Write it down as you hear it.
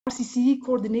RCCE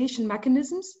coordination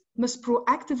mechanisms must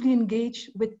proactively engage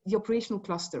with the operational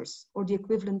clusters or the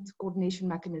equivalent coordination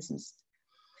mechanisms.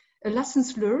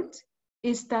 Lessons learned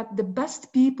is that the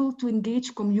best people to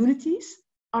engage communities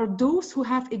are those who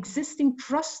have existing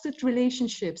trusted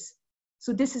relationships.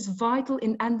 So this is vital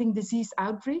in ending disease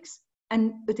outbreaks,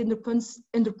 and it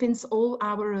underpins all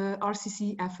our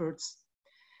RCCE efforts.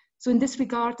 So in this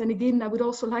regard, and again, I would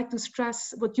also like to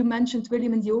stress what you mentioned,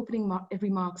 William, in the opening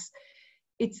remarks.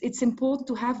 It's important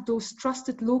to have those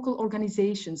trusted local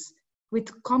organizations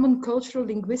with common cultural,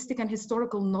 linguistic, and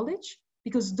historical knowledge,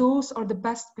 because those are the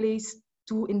best place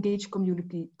to engage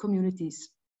communities.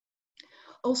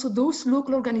 Also, those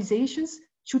local organizations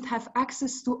should have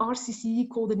access to RCCE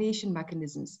coordination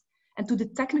mechanisms and to the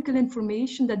technical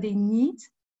information that they need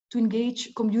to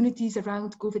engage communities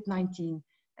around COVID-19.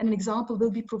 And an example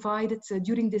will be provided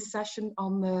during this session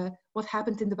on what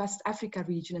happened in the West Africa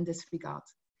region in this regard.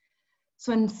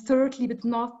 So, and thirdly, but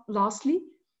not lastly,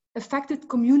 affected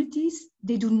communities,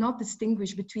 they do not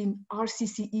distinguish between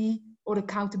RCCE or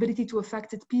accountability to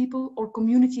affected people or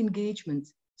community engagement.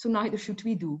 So neither should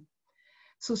we do.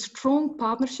 So strong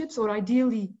partnerships, or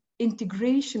ideally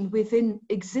integration within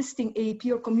existing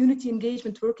AP or community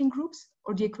engagement working groups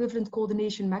or the equivalent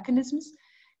coordination mechanisms,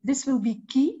 this will be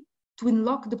key to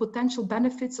unlock the potential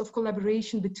benefits of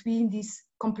collaboration between these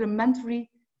complementary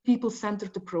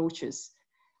people-centered approaches.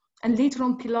 And later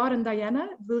on, Pilar and Diana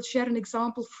will share an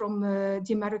example from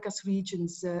the Americas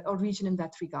regions, or region in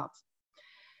that regard.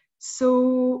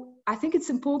 So I think it's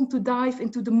important to dive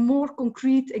into the more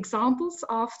concrete examples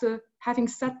after having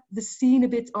set the scene a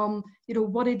bit on,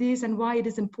 what it is and why it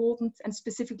is important, and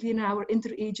specifically in our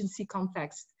interagency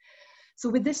context. So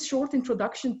with this short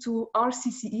introduction to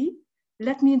RCCE,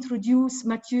 let me introduce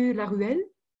Mathieu Laruelle.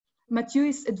 Mathieu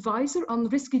is advisor on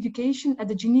risk education at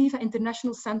the Geneva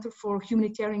International Center for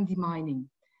Humanitarian Demining.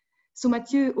 So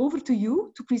Mathieu, over to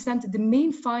you to present the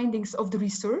main findings of the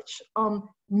research on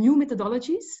new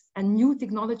methodologies and new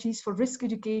technologies for risk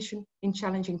education in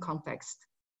challenging contexts.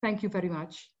 Thank you very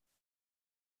much.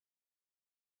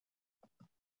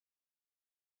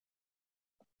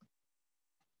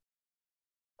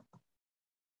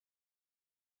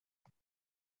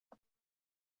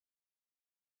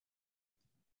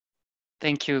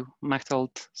 Thank you,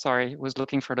 Machtold. Sorry, was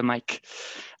looking for the mic.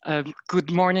 Good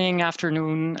morning,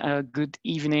 afternoon, good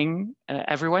evening,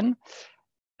 everyone.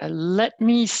 Let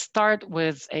me start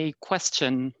with a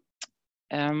question.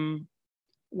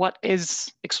 What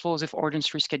is explosive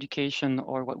ordnance risk education,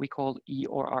 or what we call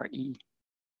EORE?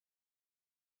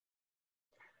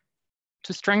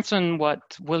 To strengthen what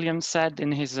William said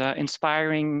in his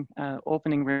inspiring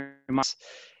opening remarks,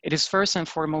 it is first and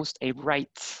foremost a right.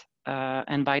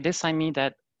 And by this, I mean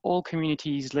that all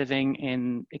communities living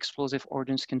in explosive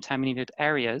ordnance contaminated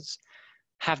areas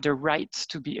have the right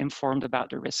to be informed about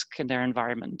the risk in their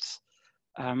environment,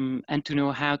 and to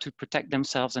know how to protect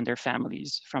themselves and their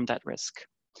families from that risk.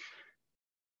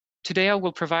 Today, I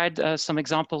will provide some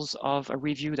examples of a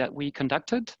review that we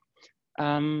conducted.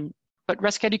 But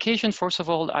risk education, first of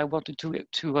all, I wanted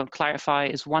to clarify,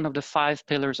 is one of the 5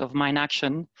 pillars of Mine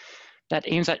Action that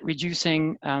aims at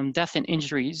reducing death and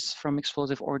injuries from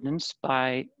explosive ordnance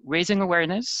by raising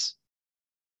awareness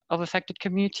of affected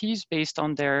communities based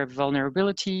on their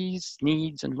vulnerabilities,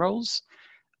 needs, and roles,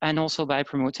 and also by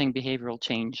promoting behavioral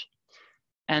change.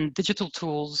 And digital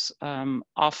tools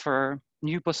offer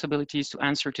new possibilities to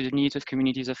answer to the needs of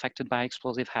communities affected by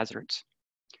explosive hazards.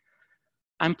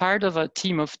 I'm part of a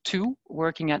team of 2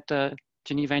 working at the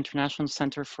Geneva International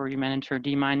Center for Humanitarian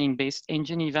Demining based in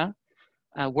Geneva,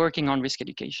 working on risk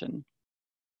education.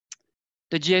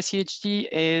 The GICHD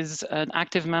is an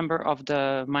active member of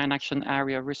the Mine Action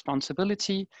Area of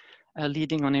Responsibility,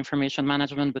 leading on information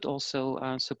management, but also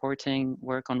supporting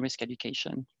work on risk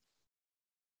education.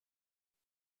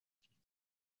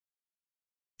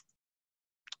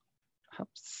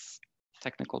 Oops,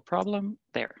 technical problem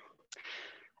there.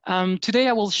 Today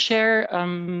I will share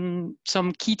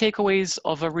some key takeaways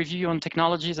of a review on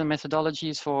technologies and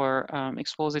methodologies for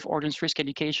explosive ordnance risk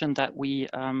education that we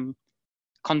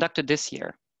conducted this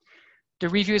year. The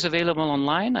review is available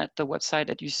online at the website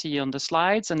that you see on the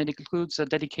slides, and it includes a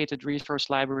dedicated resource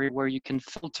library where you can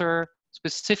filter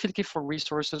specifically for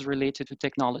resources related to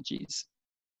technologies.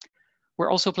 We're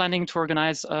also planning to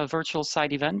organize a virtual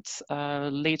side event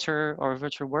later, or a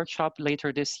virtual workshop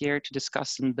later this year, to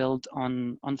discuss and build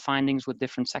on findings with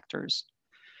different sectors.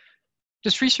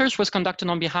 This research was conducted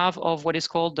on behalf of what is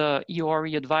called the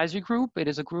EORE Advisory Group. It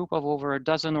is a group of over a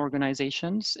dozen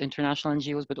organizations, international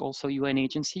NGOs, but also UN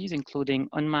agencies, including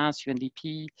UNMAS,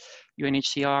 UNDP,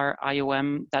 UNHCR,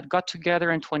 IOM, that got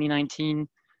together in 2019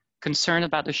 concerned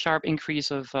about the sharp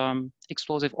increase of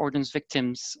explosive ordnance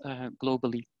victims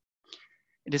globally.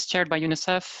 It is chaired by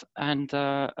UNICEF and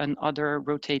another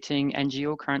rotating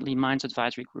NGO, currently Mines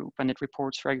Advisory Group, and it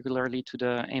reports regularly to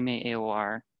the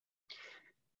MAAOR.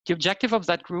 The objective of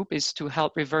that group is to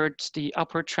help revert the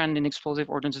upward trend in explosive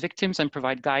ordnance victims and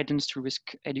provide guidance to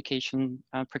risk education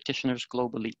practitioners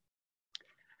globally.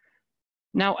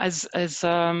 Now, as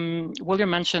William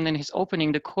mentioned in his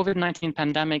opening, the COVID-19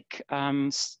 pandemic,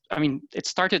 it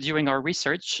started during our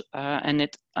research and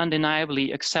it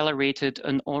undeniably accelerated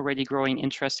an already growing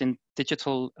interest in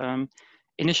digital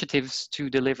initiatives to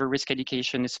deliver risk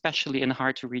education, especially in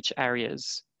hard to reach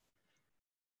areas.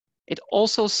 It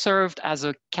also served as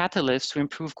a catalyst to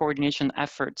improve coordination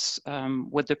efforts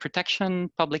with the protection,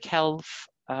 public health,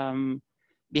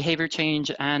 behavior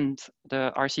change, and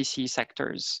the RCCE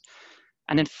sectors.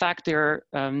 And in fact, there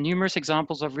are numerous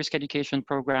examples of risk education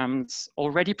programs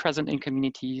already present in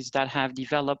communities that have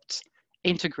developed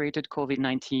integrated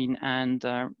COVID-19 and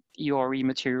EORE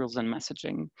materials and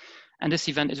messaging. And this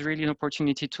event is really an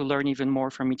opportunity to learn even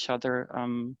more from each other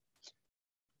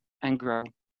and grow.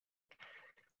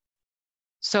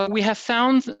 So we have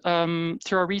found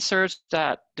through our research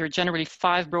that there are generally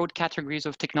 5 broad categories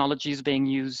of technologies being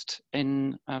used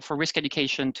for risk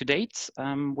education to date,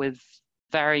 with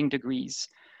varying degrees: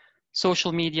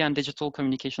 social media and digital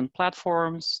communication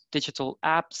platforms, digital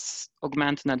apps,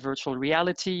 augmented and virtual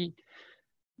reality,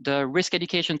 the risk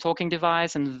education talking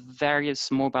device, and various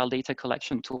mobile data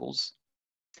collection tools.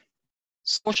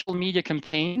 Social media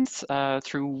campaigns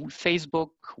through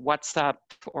Facebook, WhatsApp,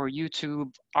 or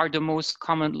YouTube are the most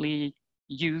commonly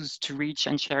used to reach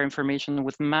and share information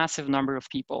with massive number of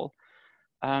people,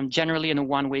 generally in a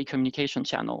one-way communication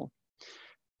channel.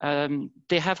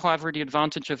 They have, however, the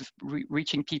advantage of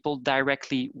reaching people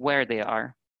directly where they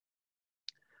are.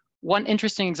 One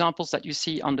interesting example that you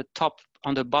see on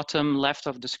the bottom left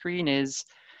of the screen is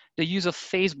the use of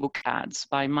Facebook ads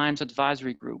by Mines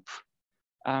Advisory Group.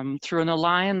 Through an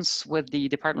alliance with the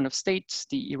Department of State,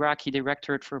 the Iraqi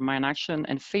Directorate for Mine Action,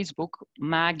 and Facebook,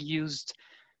 MAG used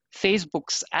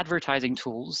Facebook's advertising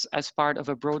tools as part of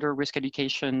a broader risk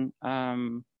education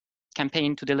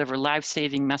campaign to deliver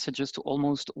life-saving messages to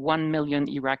almost 1 million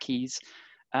Iraqis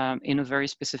in a very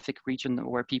specific region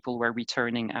where people were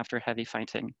returning after heavy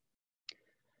fighting.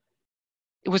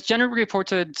 It was generally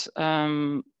reported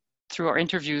through our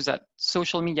interviews that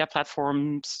social media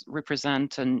platforms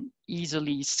represent an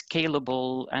easily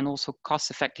scalable and also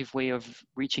cost-effective way of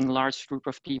reaching a large group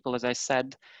of people, as I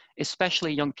said,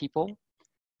 especially young people,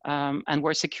 and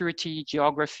where security,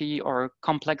 geography, or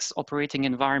complex operating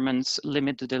environments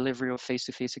limit the delivery of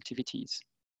face-to-face activities.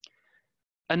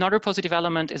 Another positive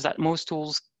element is that most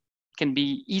tools can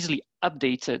be easily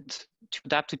updated to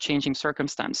adapt to changing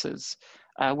circumstances,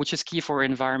 which is key for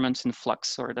environments in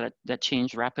flux or that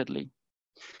change rapidly.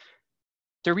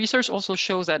 The research also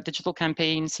shows that digital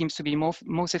campaign seems to be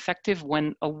most effective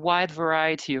when a wide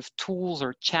variety of tools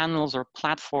or channels or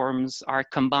platforms are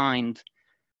combined,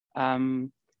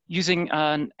 using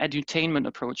an edutainment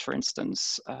approach, for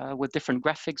instance, with different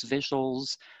graphics,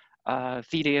 visuals,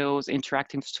 videos,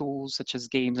 interactive tools such as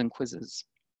games and quizzes.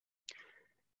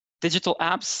 Digital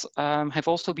apps have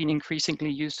also been increasingly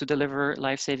used to deliver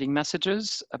life-saving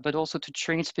messages, but also to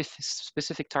train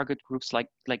specific target groups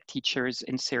like teachers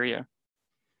in Syria.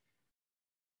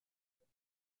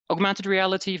 Augmented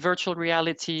reality, virtual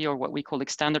reality, or what we call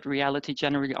extended reality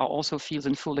generally are also fields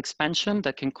in full expansion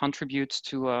that can contribute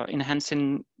to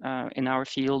enhancing in our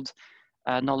field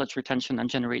knowledge retention and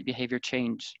generate behavior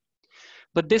change.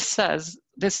 But this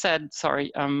said,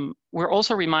 we're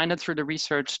also reminded through the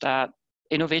research that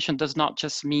innovation does not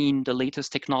just mean the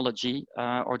latest technology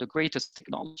or the greatest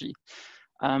technology.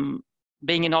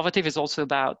 Being innovative is also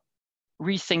about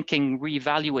rethinking,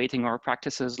 reevaluating our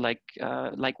practices, like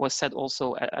was said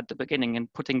also at the beginning, and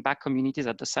putting back communities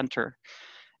at the center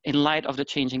in light of the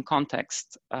changing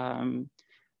context,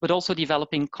 but also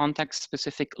developing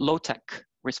context-specific low-tech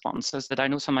responses that I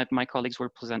know some of my colleagues will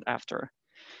present after.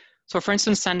 So for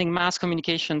instance, sending mass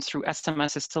communication through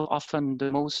SMS is still often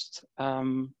the most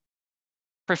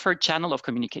preferred channel of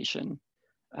communication,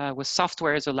 with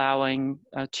softwares allowing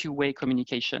two-way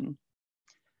communication.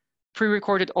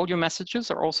 Pre-recorded audio messages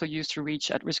are also used to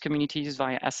reach at-risk communities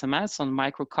via SMS, on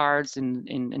microcards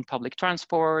in public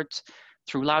transport,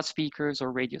 through loudspeakers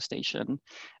or radio station.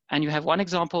 And you have one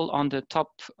example on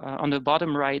the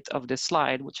bottom right of this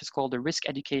slide, which is called the Risk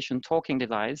Education Talking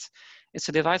Device. It's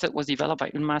a device that was developed by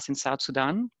UNMAS in South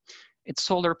Sudan. It's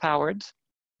solar powered,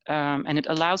 and it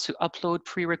allows to upload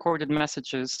pre-recorded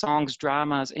messages, songs,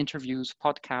 dramas, interviews,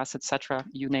 podcasts, etc.,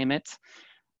 you name it.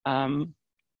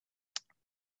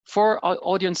 for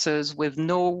audiences with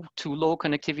no to low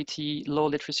connectivity, low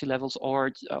literacy levels,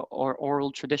 or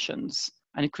oral traditions,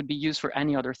 and it could be used for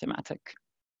any other thematic.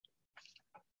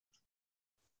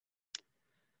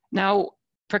 Now,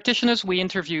 practitioners we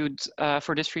interviewed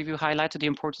for this review highlighted the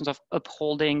importance of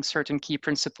upholding certain key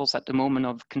principles at the moment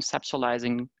of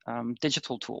conceptualizing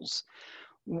digital tools.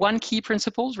 One key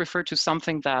principle referred to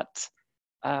something that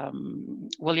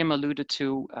William alluded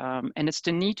to, and it's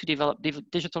the need to develop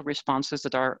digital responses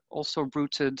that are also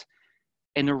rooted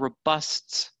in a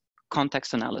robust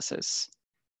context analysis.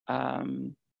 A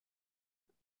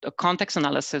context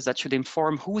analysis that should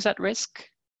inform who's at risk,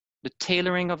 the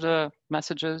tailoring of the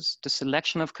messages, the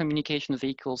selection of communication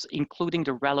vehicles, including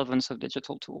the relevance of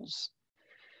digital tools.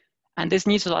 And this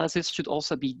needs analysis should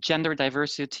also be gender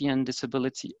diversity and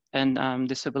disability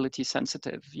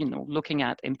sensitive, you know, looking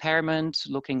at impairment,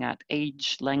 looking at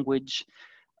age, language,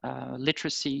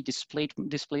 literacy,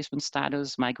 displacement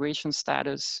status, migration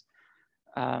status,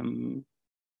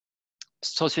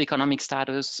 socioeconomic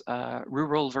status,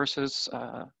 rural versus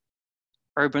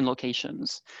urban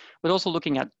locations, but also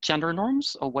looking at gender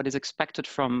norms or what is expected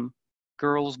from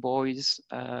girls, boys,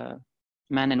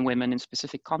 men and women in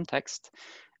specific context.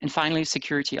 And finally,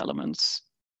 security elements,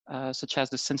 such as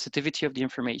the sensitivity of the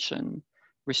information,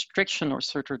 restriction or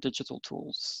certain digital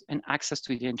tools, and access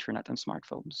to the internet and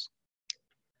smartphones.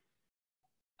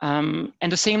 And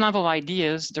the same level of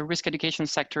ideas, the risk education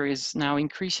sector is now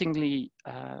increasingly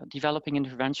developing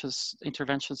interventions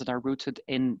that are rooted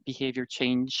in behavior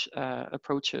change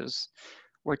approaches,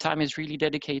 where time is really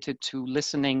dedicated to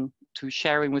listening, to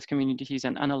sharing with communities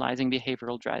and analyzing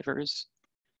behavioral drivers.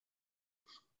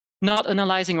 Not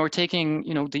analyzing or taking,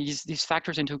 you know, these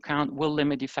factors into account will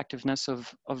limit the effectiveness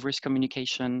of risk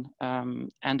communication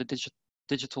and the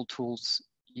digital tools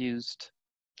used.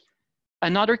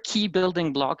 Another key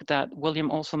building block that William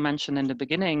also mentioned in the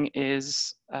beginning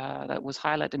is, that was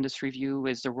highlighted in this review,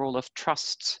 is the role of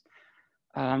trust.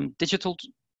 Digital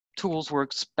tools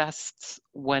works best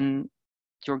when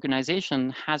the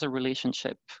organization has a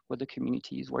relationship with the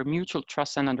communities where mutual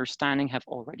trust and understanding have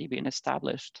already been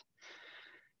established.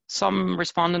 Some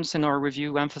respondents in our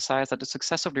review emphasized that the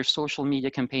success of their social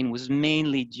media campaign was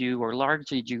mainly due or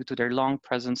largely due to their long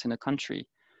presence in the country.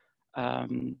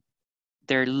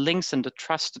 Their links and the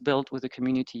trust built with the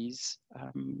communities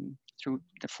through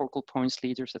the focal points,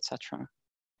 leaders, etc.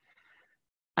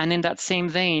 And in that same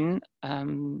vein,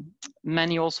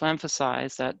 many also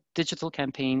emphasize that digital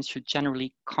campaigns should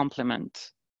generally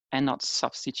complement and not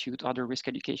substitute other risk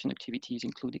education activities,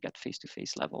 including at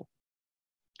face-to-face level.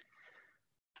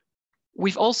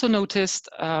 We've also noticed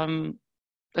two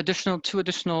additional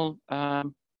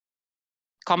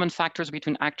common factors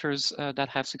between actors that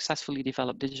have successfully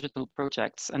developed digital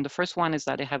projects. And the first one is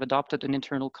that they have adopted an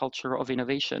internal culture of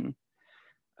innovation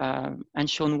and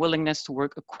shown willingness to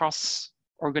work across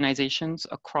organizations,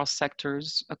 across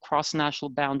sectors, across national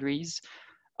boundaries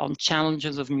on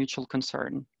challenges of mutual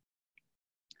concern.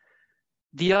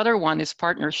 The other one is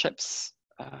partnerships.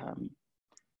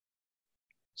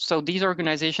 So these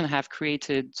organizations have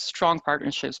created strong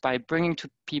partnerships by bringing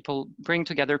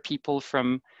together people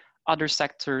from other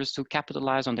sectors to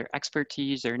capitalize on their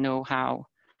expertise, their know-how,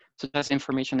 such as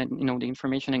information and, you know, the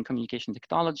information and communication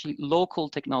technology, local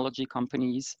technology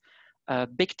companies,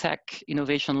 big tech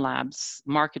innovation labs,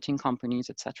 marketing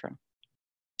companies, etc.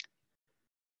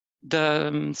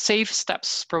 The Safe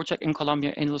Steps project in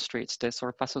Colombia illustrates this,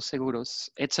 or Pasos Seguros.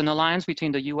 It's an alliance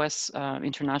between the US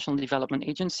International Development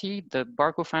Agency, the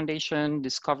Barco Foundation,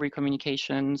 Discovery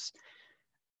Communications,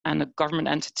 and a government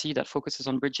entity that focuses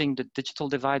on bridging the digital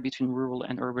divide between rural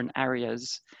and urban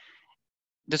areas.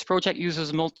 This project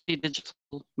uses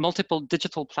multiple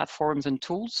digital platforms and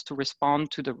tools to respond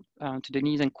to the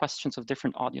needs and questions of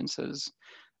different audiences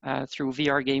through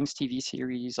VR games, TV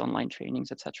series, online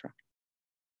trainings, etc.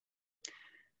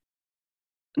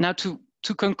 Now, to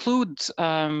conclude,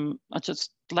 I'd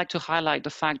just like to highlight the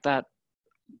fact that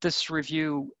this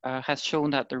review has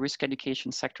shown that the risk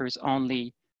education sector is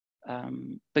only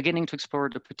beginning to explore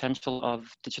the potential of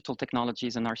digital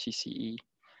technologies and RCCE.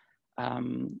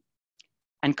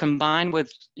 And combined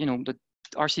with, you know, the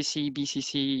RCCE,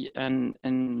 BCC,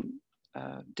 and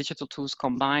digital tools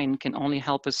combined can only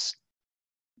help us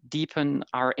deepen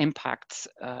our impact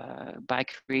by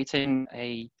creating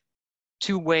a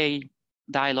two-way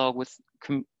dialogue with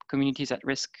communities at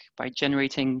risk, by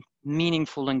generating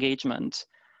meaningful engagement,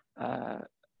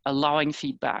 allowing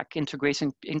feedback,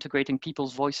 integrating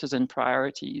people's voices and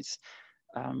priorities.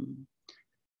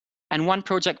 And one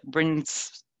project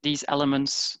brings these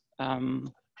elements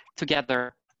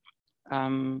together.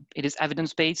 It is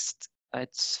evidence-based,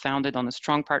 It's founded on a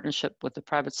strong partnership with the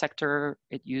private sector.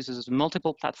 It uses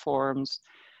multiple platforms,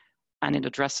 and it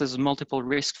addresses multiple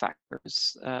risk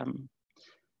factors.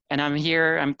 And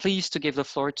I'm pleased to give the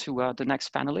floor to the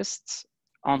next panelist,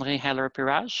 André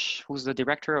Heller-Pirage, who's the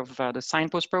director of the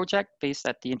Signpost project based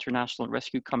at the International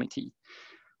Rescue Committee.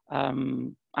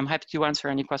 I'm happy to answer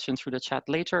any questions through the chat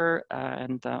later,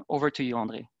 and over to you,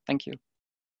 André. Thank you.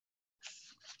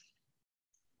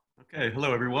 Okay,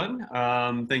 hello everyone.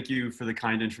 Thank you for the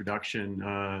kind introduction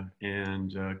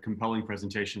and compelling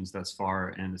presentations thus far,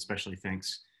 and especially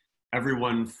thanks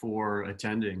everyone for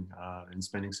attending and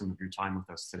spending some of your time with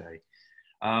us today.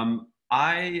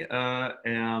 I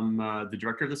am the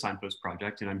director of the Signpost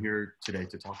project, and I'm here today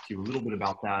to talk to you a little bit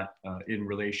about that in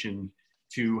relation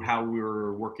to how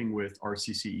we're working with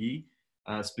RCCE,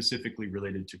 specifically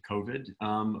related to COVID.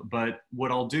 But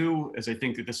what I'll do is I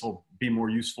think that this will be more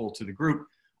useful to the group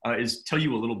is tell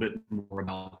you a little bit more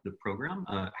about the program,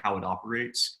 how it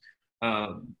operates,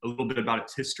 a little bit about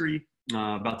its history,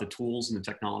 about the tools and the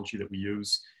technology that we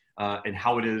use, and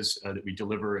how it is that we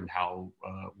deliver, and how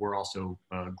we're also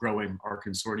growing our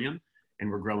consortium,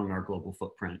 and we're growing our global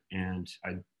footprint. And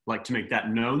I'd like to make that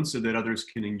known so that others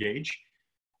can engage.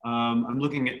 I'm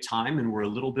looking at time and we're a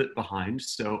little bit behind,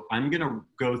 so I'm gonna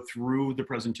go through the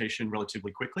presentation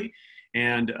relatively quickly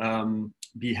and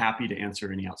be happy to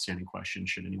answer any outstanding questions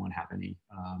should anyone have any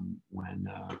when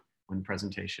the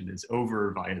presentation is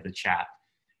over via the chat.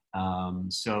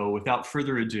 So without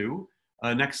further ado,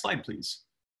 next slide, please.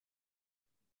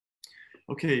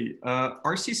 Okay,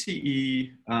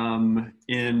 RCCE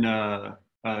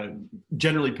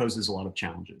generally poses a lot of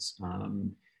challenges.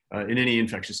 In any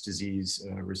infectious disease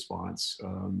response,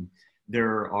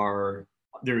 there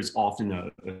is often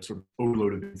a sort of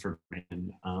overload of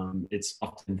information. It's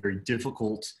often very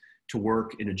difficult to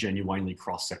work in a genuinely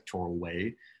cross-sectoral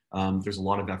way. There's a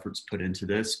lot of efforts put into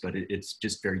this, but it's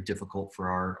just very difficult for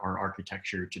our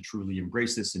architecture to truly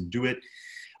embrace this and do it.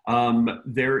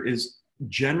 There is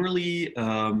generally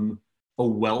a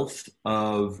wealth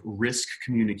of risk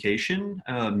communication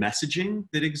messaging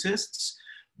that exists.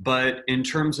 But in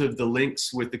terms of the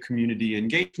links with the community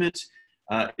engagement,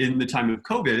 in the time of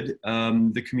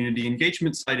COVID, the community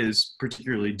engagement side is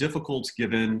particularly difficult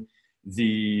given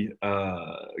the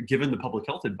public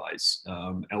health advice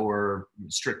or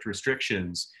strict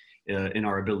restrictions in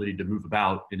our ability to move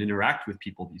about and interact with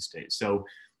people these days. So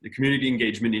the community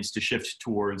engagement needs to shift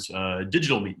towards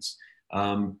digital means.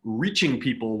 Reaching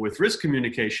people with risk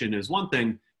communication is one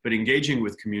thing, but engaging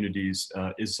with communities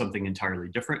is something entirely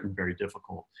different and very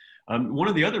difficult. One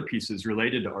of the other pieces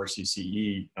related to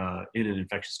RCCE in an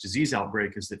infectious disease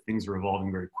outbreak is that things are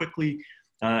evolving very quickly,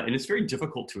 and it's very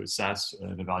difficult to assess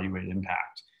and evaluate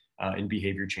impact and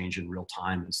behavior change in real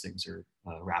time as things are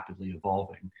rapidly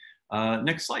evolving.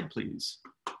 Next slide, please.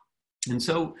 And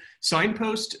so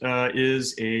Signpost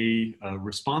is a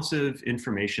responsive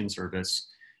information service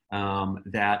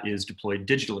that is deployed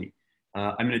digitally.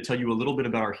 I'm going to tell you a little bit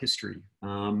about our history.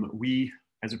 We,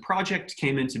 as a project,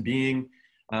 came into being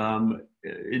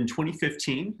in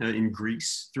 2015 in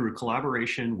Greece through a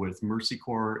collaboration with Mercy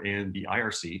Corps and the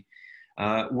IRC,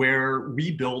 where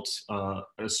we built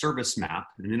a service map,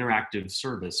 an interactive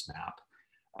service map,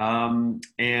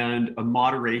 and a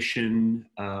moderation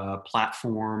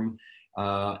platform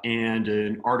and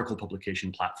an article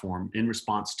publication platform in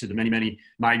response to the many, many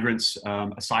migrants,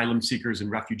 asylum seekers, and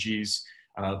refugees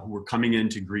who were coming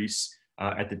into Greece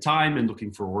at the time and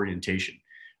looking for orientation.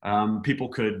 People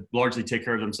could largely take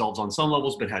care of themselves on some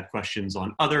levels, but had questions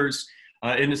on others.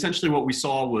 And essentially what we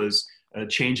saw was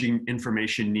changing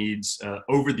information needs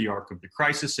over the arc of the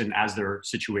crisis and as their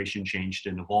situation changed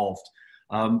and evolved.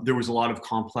 There was a lot of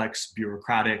complex,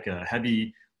 bureaucratic,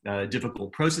 heavy,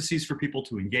 difficult processes for people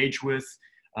to engage with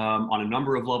on a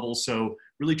number of levels. So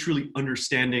really, truly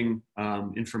understanding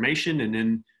information and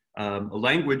in a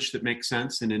language that makes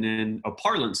sense and in a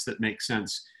parlance that makes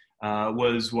sense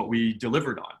was what we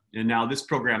delivered on. And now this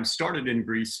program started in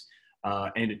Greece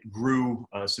and it grew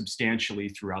substantially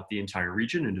throughout the entire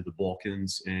region into the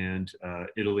Balkans and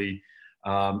Italy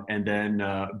and then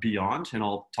beyond. And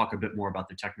I'll talk a bit more about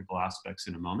the technical aspects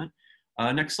in a moment.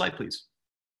 Next slide, please.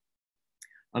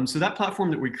 So that platform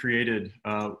that we created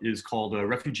is called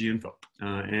Refugee Info,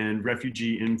 and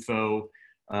Refugee Info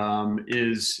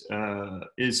is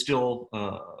still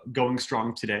going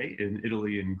strong today in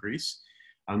Italy and Greece.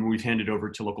 We've handed over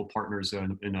to local partners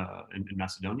in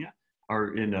Macedonia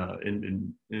or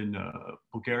in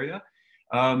Bulgaria.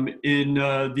 In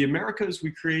the Americas,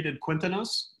 we created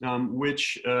Cuéntanos,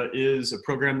 which is a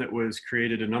program that was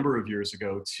created a number of years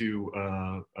ago to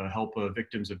help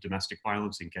victims of domestic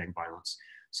violence and gang violence.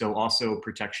 So also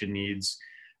protection needs,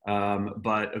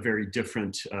 but a very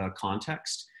different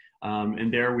context.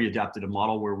 And there we adapted a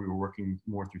model where we were working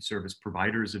more through service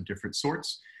providers of different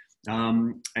sorts.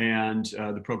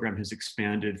 The program has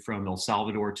expanded from El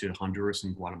Salvador to Honduras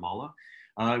and Guatemala.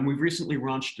 And we've recently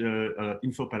launched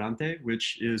Infopelante,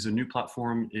 which is a new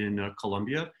platform in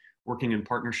Colombia, working in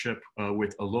partnership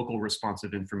with a local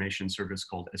responsive information service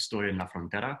called Estoy en la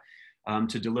Frontera,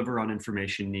 to deliver on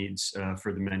information needs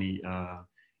for the many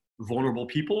vulnerable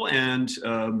people and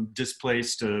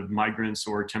displaced migrants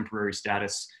or temporary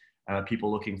status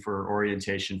people looking for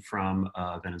orientation from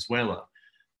Venezuela.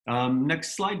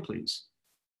 Next slide, please.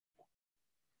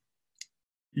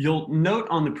 You'll note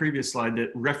on the previous slide that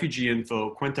Refugee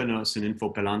Info, Cuéntanos, and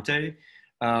Infopelante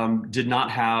did not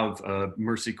have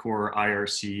Mercy Corps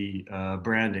IRC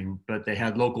branding, but they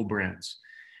had local brands.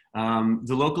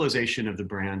 The localization of the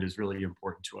brand is really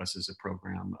important to us as a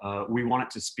program. We want it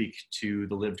to speak to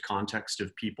the lived context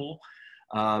of people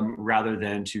rather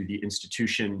than to the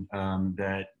institution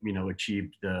that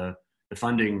achieved the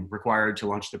funding required to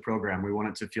launch the program. We want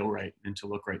it to feel right and to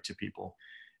look right to people.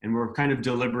 And we're kind of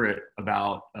deliberate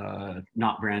about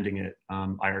not branding it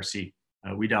IRC.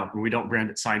 We don't brand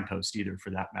it Signpost either,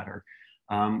 for that matter.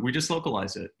 We just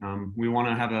localize it. We want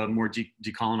to have a more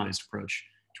decolonized approach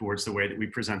towards the way that we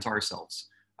present ourselves.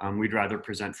 We'd rather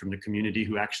present from the community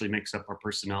who actually makes up our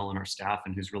personnel and our staff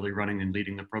and who's really running and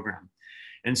leading the program.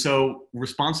 And so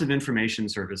responsive information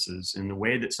services and the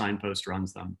way that Signpost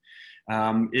runs them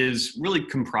is really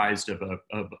comprised of a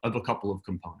couple of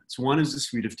components. One is a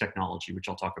suite of technology, which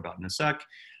I'll talk about in a sec,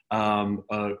 a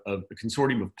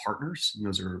consortium of partners, and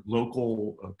those are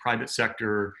local, private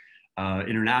sector,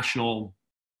 international,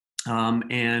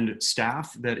 and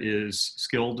staff that is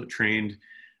skilled, trained,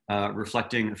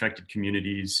 reflecting affected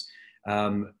communities,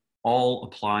 all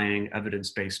applying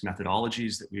evidence-based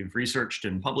methodologies that we've researched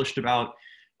and published about,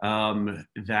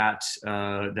 that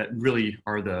really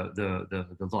are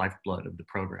the lifeblood of the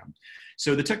program.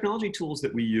 So the technology tools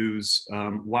that we use,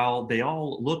 while they're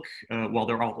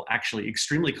all actually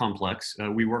extremely complex,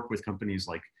 we work with companies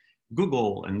like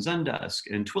Google and Zendesk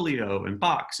and Twilio and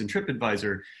Box and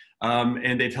TripAdvisor,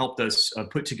 and they've helped us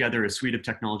put together a suite of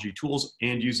technology tools,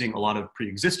 and using a lot of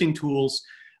pre-existing tools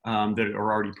that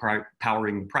are already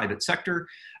powering the private sector,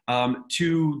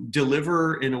 to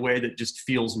deliver in a way that just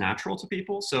feels natural to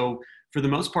people. So for the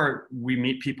most part, we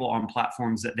meet people on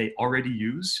platforms that they already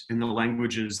use in the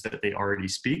languages that they already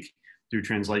speak, through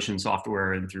translation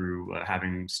software and through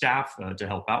having staff to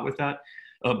help out with that.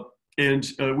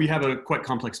 We have a quite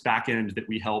complex backend that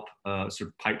we help sort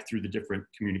of pipe through the different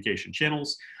communication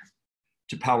channels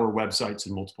to power websites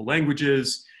in multiple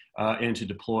languages, and to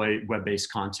deploy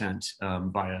web-based content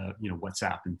via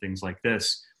WhatsApp and things like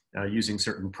this, using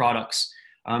certain products.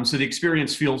 So the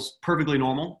experience feels perfectly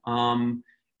normal and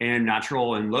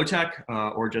natural and low-tech,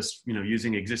 or just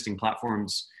using existing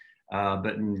platforms,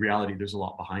 but in reality there's a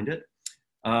lot behind it.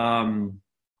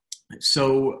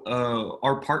 So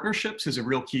our partnerships is a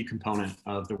real key component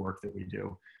of the work that we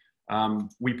do.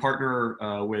 We partner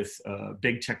with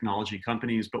big technology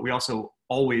companies, but we also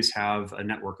always have a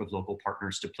network of local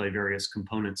partners to play various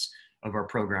components of our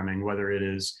programming, whether it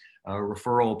is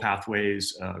referral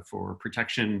pathways for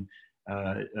protection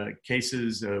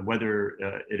cases, whether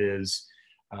it is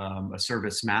a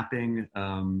service mapping,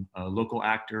 a local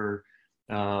actor,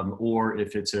 or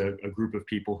if it's a group of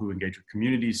people who engage with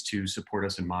communities to support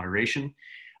us in moderation.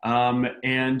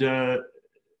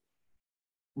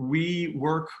 We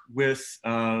work with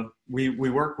a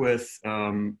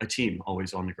team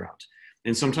always on the ground,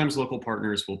 and sometimes local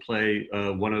partners will play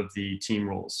one of the team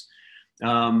roles.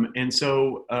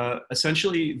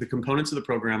 Essentially, the components of the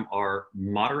program are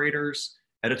moderators,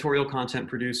 editorial content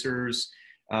producers,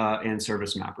 and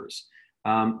service mappers.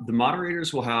 The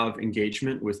moderators will have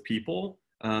engagement with people,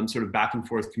 sort of back and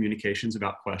forth communications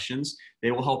about questions.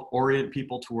 They will help orient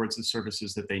people towards the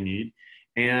services that they need.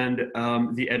 And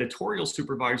the editorial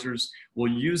supervisors will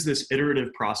use this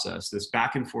iterative process, this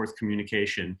back and forth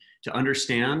communication, to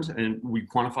understand, and we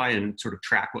quantify and sort of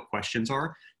track what questions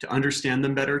are, to understand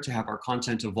them better, to have our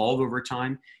content evolve over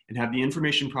time, and have the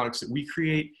information products that we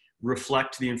create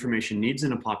reflect the information needs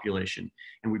in a population.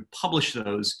 And we publish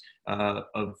those,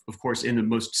 of course, in the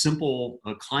most simple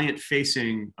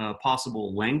client-facing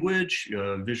possible language,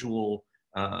 visual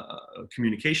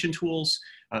communication tools,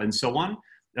 and so on.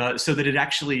 So that it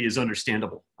actually is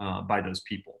understandable by those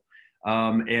people,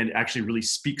 and actually really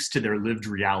speaks to their lived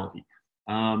reality.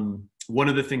 One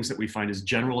of the things that we find is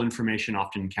general information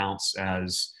often counts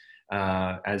as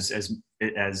not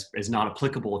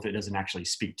applicable if it doesn't actually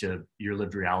speak to your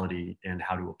lived reality and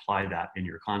how to apply that in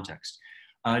your context.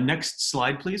 Next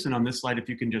slide, please. And on this slide, if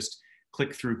you can just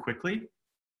click through quickly.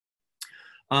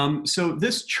 So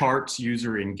this charts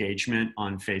user engagement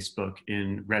on Facebook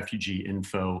in refugee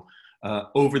info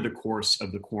over the course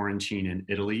of the quarantine in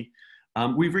Italy.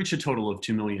 We've reached a total of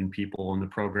 2 million people in the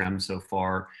program so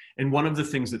far. And one of the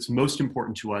things that's most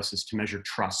important to us is to measure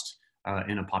trust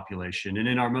in a population. And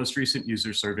in our most recent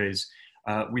user surveys,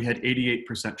 we had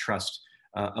 88% trust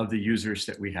of the users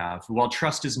that we have. While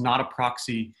trust is not a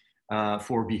proxy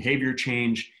for behavior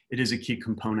change, it is a key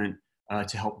component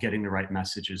to help getting the right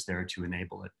messages there to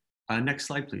enable it. Next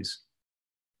slide, please.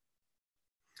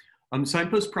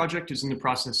 Signpost Project is in the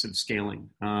process of scaling.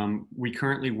 We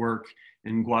currently work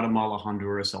in Guatemala,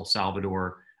 Honduras, El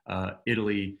Salvador,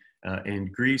 Italy,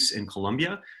 and Greece and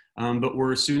Colombia, but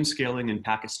we're soon scaling in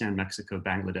Pakistan, Mexico,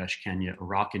 Bangladesh, Kenya,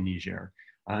 Iraq, and Niger.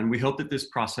 And we hope that this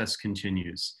process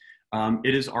continues.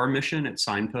 It is our mission at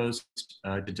Signpost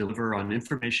to deliver on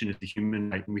information as a human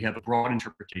right, and we have a broad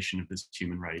interpretation of this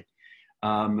human right.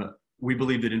 We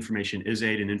believe that information is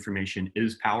aid and information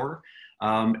is power.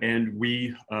 And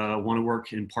we want to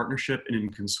work in partnership and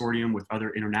in consortium with other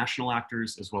international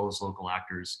actors as well as local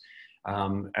actors,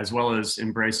 as well as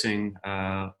embracing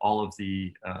all of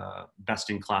the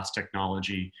best-in-class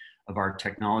technology of our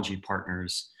technology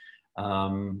partners.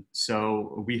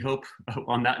 So we hope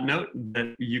on that note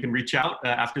that you can reach out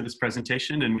after this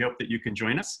presentation, and we hope that you can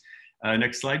join us.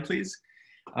 Next slide, please.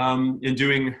 In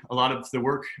doing a lot of the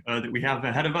work that we have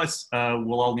ahead of us,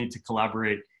 we'll all need to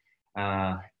collaborate.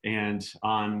 And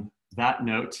on that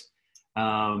note,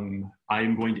 I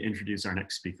am going to introduce our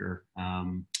next speaker.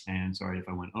 And sorry if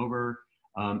I went over.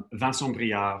 Vincent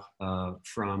Briard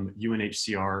from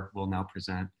UNHCR will now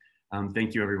present.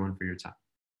 Thank you everyone for your time.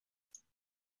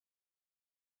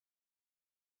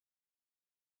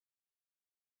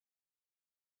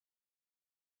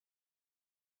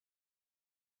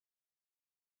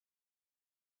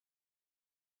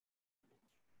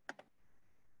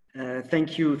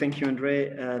 Thank you, Andre.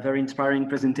 Very inspiring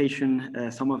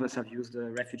presentation. Some of us have used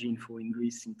refugee info in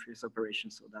Greece in previous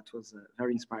operations, so that was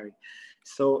very inspiring.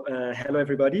 So, hello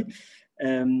everybody.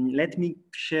 Let me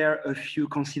share a few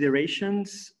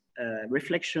considerations,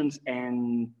 reflections,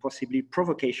 and possibly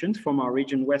provocations from our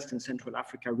region, West and Central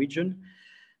Africa region.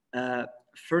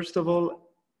 First of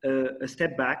all, a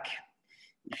step back,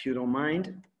 if you don't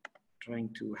mind, trying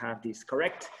to have this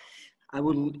correct. I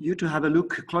want you to have a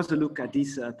closer look at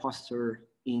this poster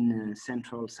in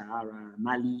Central Sahara,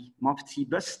 Mali, Mopti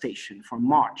bus station from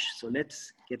March. So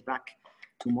let's get back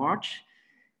to March.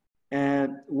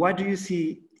 What do you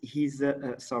see?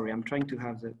 Sorry, I'm trying to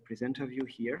have the presenter view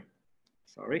here.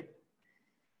 Sorry.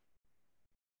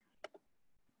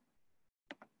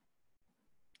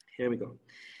 Here we go.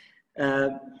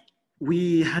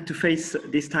 We had to face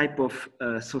this type of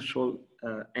social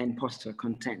and poster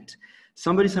content.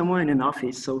 Somebody somewhere in an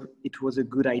office, so it was a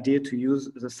good idea to use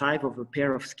the size of a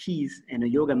pair of skis and a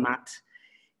yoga mat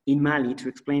in Mali to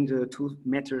explain the 2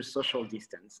 meters social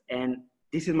distance. And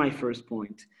this is my first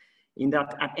point, in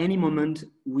that at any moment,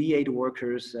 we aid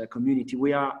workers community,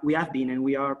 we have been and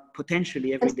we are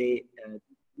potentially everyday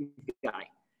guy.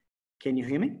 Can you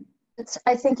hear me?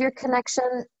 I think your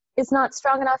connection is not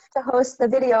strong enough to host the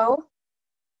video.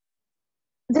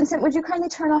 Vincent, would you kindly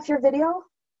turn off your video?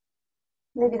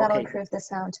 Maybe that'll improve the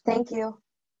sound. Thank you.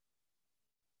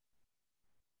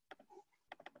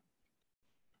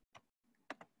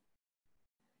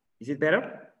 Is it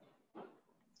better?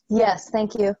 Yes,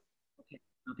 thank you.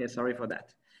 Okay, sorry for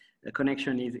that. The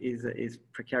connection is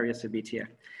precarious a bit here.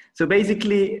 So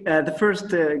basically, the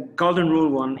first golden rule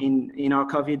one in our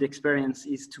COVID experience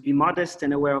is to be modest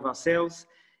and aware of ourselves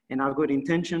and our good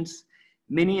intentions.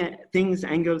 Many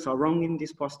angles are wrong in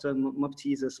this poster.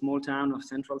 Mopti is a small town of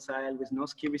Central Sahel with no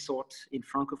ski resort in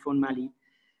Francophone Mali.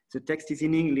 The text is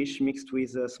in English mixed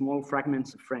with small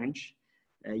fragments of French.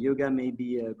 Yoga may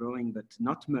be growing, but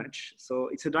not much. So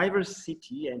it's a diverse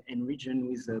city and region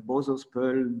with Bozos,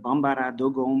 Peul, Bambara,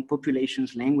 Dogon,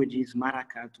 populations, languages,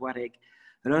 Maraka, Tuareg,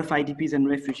 a lot of IDPs and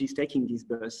refugees taking this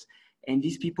bus. And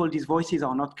these people, these voices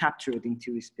are not captured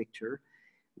into this picture.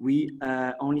 We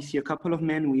only see a couple of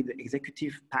men with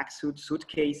executive pack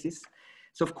suitcases.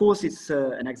 So of course it's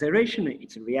an exaggeration,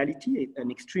 it's a reality, an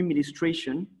extreme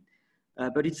illustration,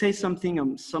 but it says something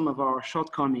on some of our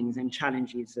shortcomings and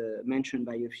challenges mentioned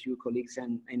by a few colleagues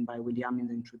and by William in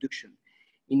the introduction.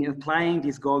 In applying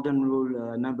this golden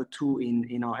rule number 2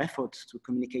 in our efforts to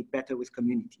communicate better with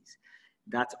communities,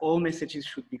 that all messages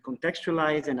should be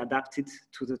contextualized and adapted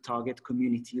to the target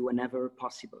community whenever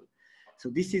possible. So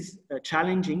this is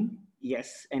challenging,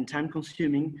 yes, and time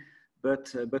consuming,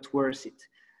 but worth it.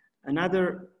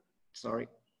 Another, sorry.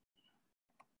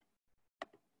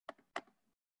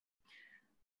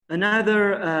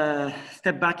 Another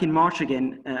step back in March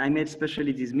again, I made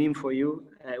especially this meme for you.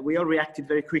 We all reacted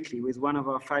very quickly with one of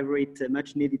our favorite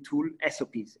much needed tool,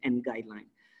 SOPs and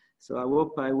guidelines. So I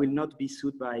hope I will not be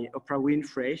sued by Oprah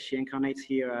Winfrey. She incarnates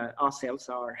here ourselves,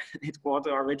 our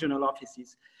headquarters, our regional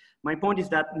offices. My point is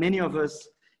that many of us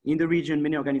in the region,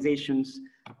 many organizations,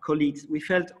 colleagues, we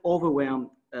felt overwhelmed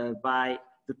by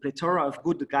the plethora of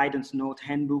good guidance note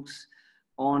handbooks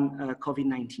on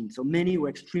COVID-19. So many were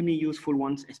extremely useful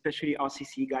ones, especially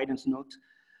RCCE guidance note.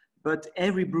 But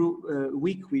every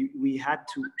week we had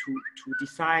to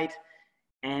decide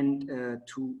and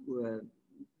to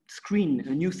screen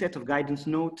a new set of guidance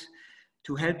note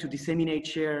to help to disseminate,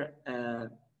 share,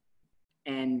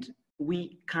 and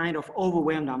we kind of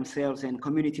overwhelmed ourselves and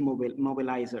community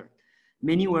mobilizer.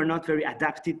 Many were not very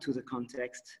adapted to the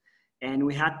context, and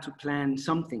we had to plan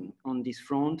something on this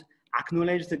front,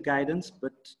 acknowledge the guidance,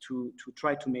 but to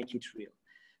try to make it real.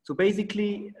 So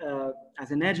basically,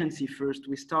 as an agency first,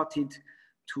 we started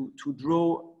to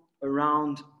draw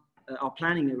around our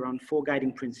planning around 4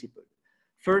 guiding principles.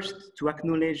 First, to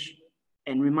acknowledge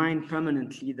and remind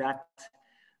permanently that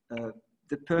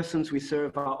the persons we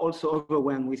serve are also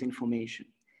overwhelmed with information.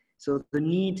 So the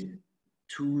need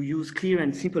to use clear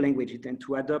and simple language and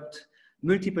to adopt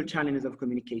multiple channels of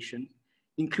communication,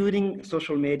 including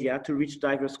social media, to reach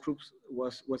diverse groups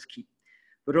was key.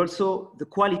 But also the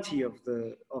quality of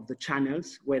the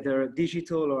channels, whether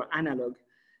digital or analog,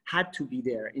 had to be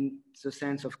there in the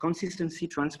sense of consistency,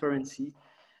 transparency,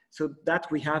 so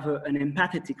that we have an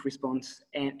empathetic response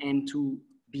and to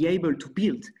be able to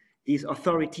build this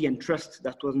authority and trust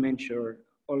that was mentioned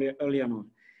earlier on.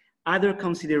 Other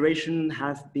consideration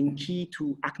has been key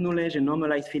to acknowledge and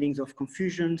normalize feelings of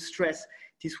confusion, stress.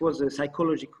 This was a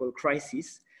psychological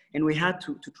crisis, and we had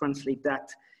to translate that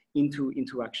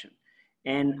into action.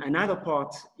 And another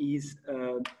part is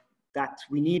that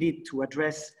we needed to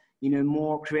address in a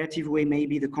more creative way,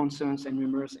 maybe the concerns and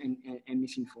rumors and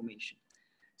misinformation.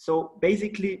 So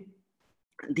basically,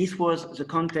 this was the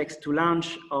context to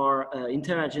launch our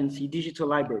interagency digital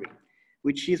library,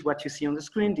 which is what you see on the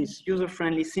screen, this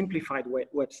user-friendly, simplified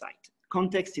website.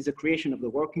 Context is a creation of the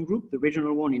working group, the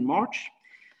regional one in March,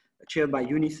 chaired by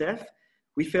UNICEF.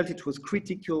 We felt it was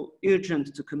critical,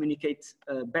 urgent to communicate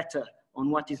better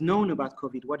on what is known about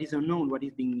COVID, what is unknown, what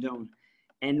is being done.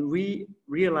 And we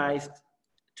realized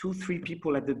 2-3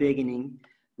 people at the beginning,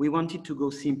 we wanted to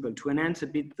go simple, to enhance a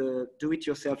bit the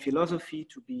do-it-yourself philosophy,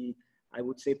 to be, I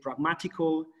would say,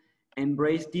 pragmatical,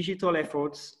 embrace digital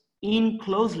efforts in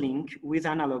close link with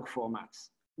analog formats,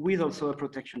 with also a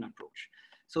protection approach.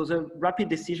 So the rapid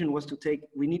decision was to take,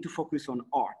 we need to focus on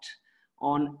art,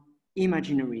 on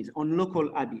imaginaries, on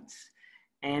local habits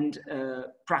and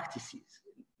practices.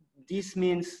 This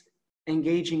means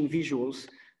engaging visuals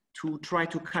to try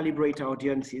to calibrate our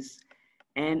audiences.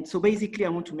 And so basically I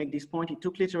want to make this point. It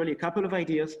took literally a couple of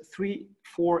ideas,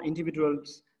 3-4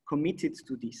 individuals committed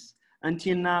to this.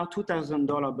 Until now,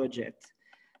 $2,000 budget.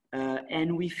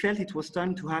 And we felt it was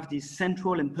time to have this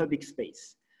central and public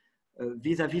space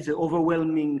vis-a-vis the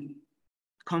overwhelming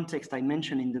context I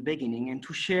mentioned in the beginning, and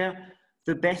to share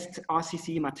the best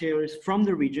RCCE materials from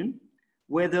the region,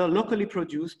 whether locally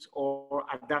produced or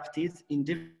adapted in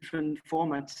different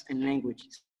formats and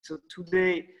languages. So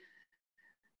today,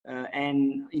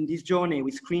 and in this journey,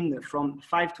 we screened from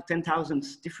 5,000 to 10,000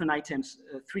 different items,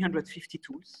 350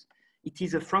 tools. It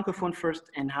is a Francophone first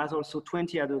and has also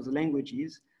 20 other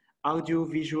languages, audio,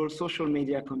 visual, social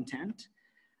media content,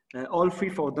 all free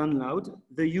for download.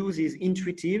 The use is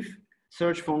intuitive,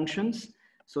 search functions,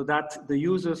 so that the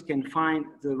users can find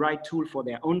the right tool for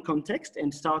their own context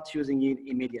and start using it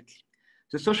immediately.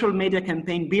 The social media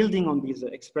campaign building on this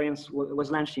experience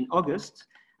was launched in August.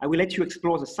 I will let you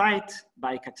explore the site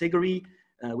by category.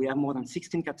 We have more than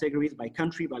 16 categories by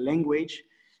country, by language.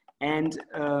 And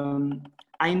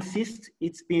I insist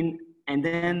it's been, and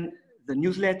then the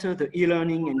newsletter, the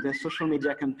e-learning and the social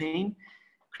media campaign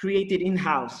created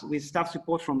in-house with staff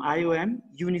support from IOM,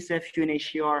 UNICEF,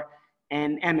 UNHCR,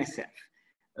 and MSF.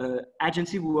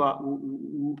 Agencies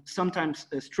who sometimes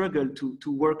struggle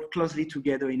to work closely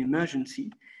together in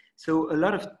emergency. So a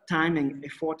lot of time and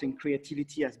effort and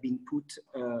creativity has been put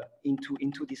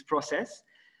into this process.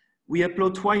 We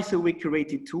upload twice a week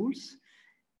curated tools,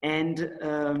 and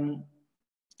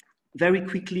very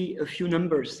quickly a few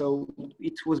numbers. So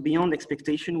it was beyond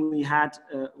expectation. We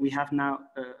have now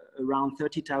around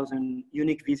 30,000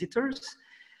 unique visitors,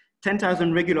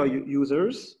 10,000 regular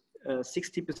users,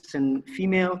 60%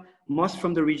 female, most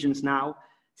from the regions now,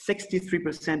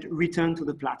 63% return to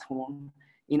the platform.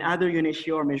 In other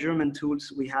UNHCR measurement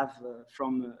tools, we have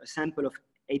from a sample of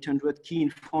 800 key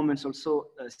informants, also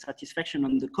satisfaction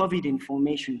on the COVID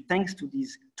information thanks to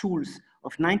these tools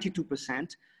of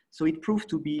 92%. So it proved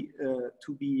to be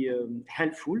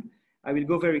helpful. I will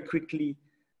go very quickly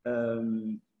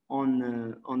on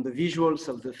the visuals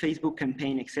of the Facebook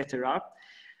campaign, etc.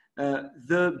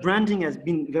 The branding has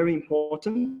been very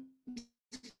important.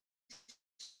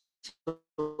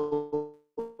 So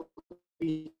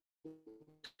it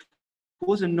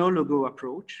was a no logo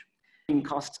approach. It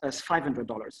costs us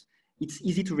 $500. It's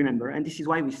easy to remember, and this is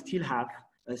why we still have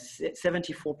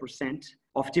 74%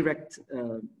 of direct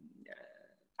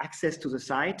access to the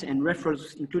site, and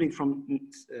referrals, including from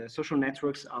social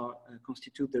networks,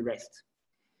 constitute the rest.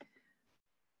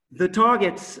 The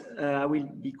targets, I will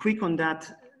be quick on that.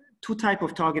 Two types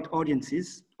of target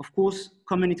audiences. Of course,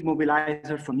 community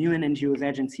mobilizer from UN NGOs,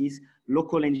 agencies,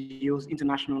 local NGOs,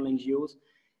 international NGOs,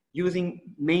 using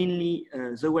mainly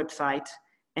the website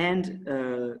and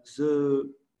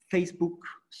the Facebook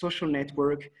social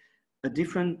network,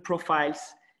 different profiles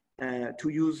to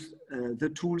use the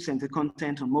tools and the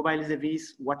content on mobile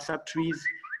devices, WhatsApp trees,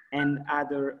 and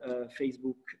other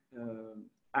Facebook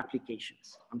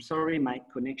applications. I'm sorry, my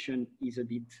connection is a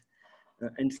bit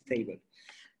unstable.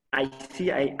 I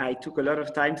see I took a lot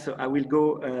of time, so I will go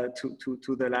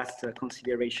to the last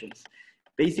considerations.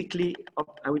 Basically,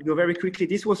 I will go very quickly.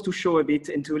 This was to show a bit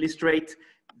and to illustrate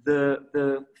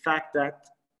the fact that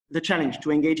the challenge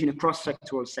to engage in a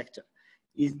cross-sectoral sector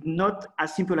is not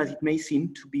as simple as it may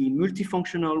seem, to be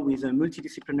multifunctional with a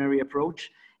multidisciplinary approach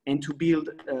and to build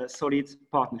a solid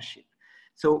partnership.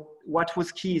 So what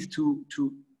was key is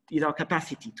our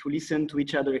capacity to listen to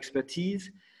each other's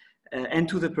expertise and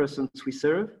to the persons we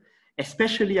serve,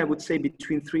 especially, I would say,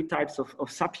 between three types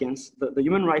of sapiens, the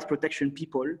human rights protection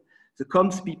people, the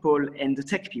comms people, and the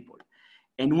tech people.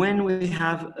 And when we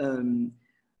have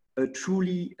a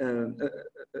truly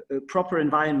a proper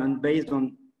environment based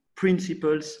on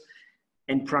principles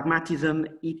and pragmatism,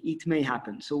 it may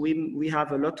happen. So we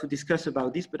have a lot to discuss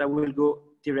about this, but I will go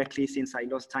directly, since I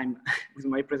lost time with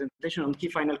my presentation, on key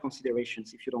final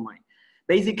considerations, if you don't mind.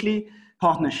 Basically,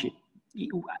 partnership.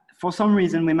 For some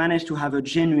reason, we managed to have a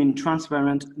genuine,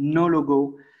 transparent, no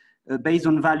logo, based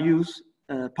on values,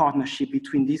 partnership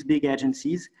between these big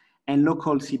agencies and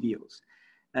local CBOs.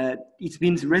 It's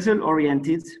been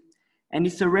result-oriented, and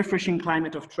it's a refreshing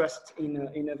climate of trust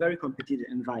in a very competitive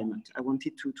environment. I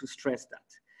wanted to stress that.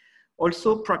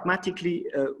 Also, pragmatically,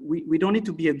 we don't need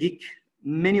to be a geek.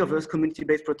 Many of us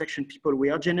community-based protection people, we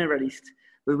are generalists,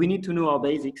 but we need to know our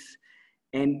basics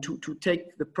and to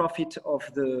take the profit of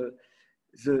the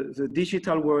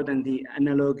digital world and the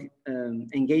analog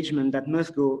engagement that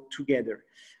must go together.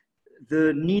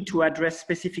 The need to address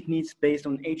specific needs based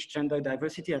on age, gender,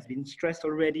 diversity has been stressed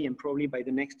already, and probably by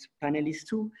the next panelists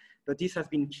too, but this has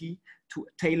been key to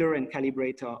tailor and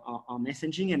calibrate our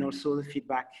messaging and also the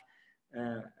feedback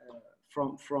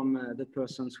from the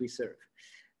persons we serve.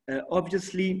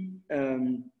 Obviously,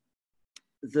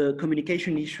 the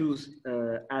communication issues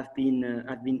have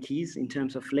been keys in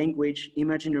terms of language,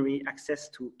 imaginary, access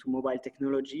to mobile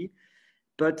technology.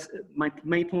 But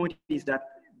my point is that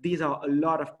these are a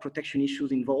lot of protection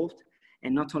issues involved,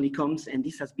 and not only comms, and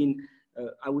this has been,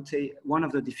 I would say, one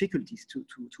of the difficulties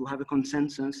to have a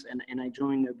consensus, and I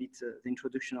join a bit the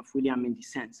introduction of William in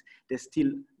this sense. There's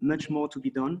still much more to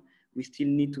be done. We still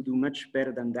need to do much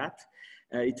better than that.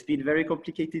 It's been very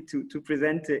complicated to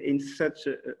present in such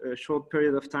a short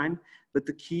period of time, but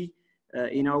the key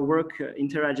in our work,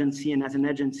 interagency and as an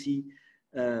agency,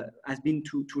 has been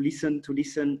to listen.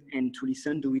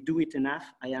 Do we do it enough?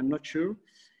 I am not sure.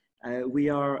 We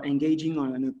are engaging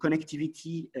on a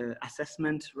connectivity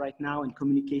assessment right now and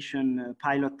communication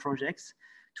pilot projects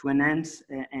to enhance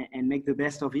and make the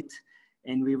best of it.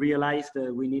 And we realized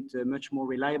we need much more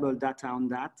reliable data on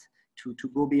that to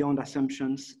go beyond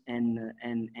assumptions and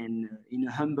in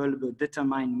a humble but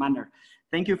determined manner.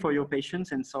 Thank you for your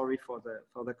patience, and sorry for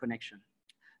the connection.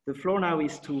 The floor now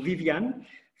is to Viviane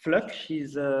Fluck.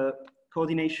 She's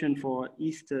coordination for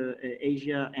East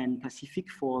Asia and Pacific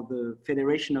for the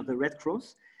Federation of the Red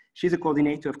Cross. She's a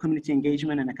coordinator of community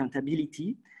engagement and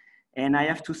accountability. And I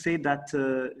have to say that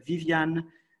Viviane,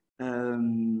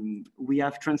 we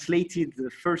have translated the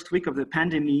first week of the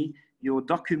pandemic, your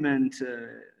document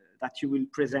that you will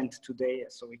present today.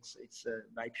 So it's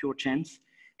by pure chance.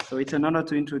 So it's an honor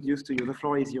to introduce to you. The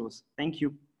floor is yours. Thank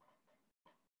you.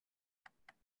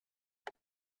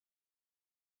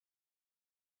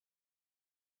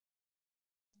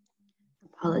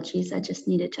 Apologies, I just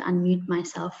needed to unmute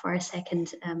myself for a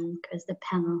second because the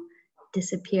panel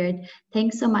disappeared.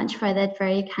 Thanks so much for that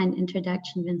very kind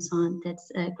introduction, Vincent.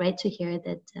 That's great to hear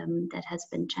that that has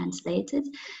been translated.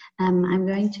 I'm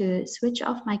going to switch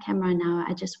off my camera now.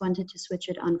 I just wanted to switch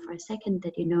it on for a second,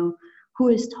 that you know who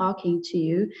is talking to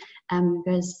you,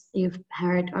 because you've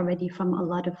heard already from a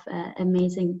lot of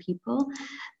amazing people.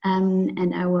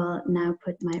 And I will now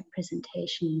put my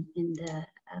presentation in the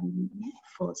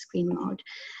full screen mode.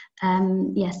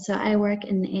 Yes, so I work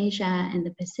in Asia and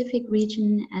the Pacific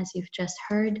region, as you've just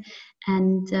heard.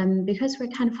 And because we're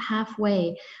kind of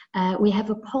halfway, we have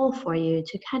a poll for you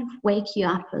to kind of wake you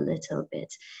up a little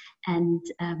bit and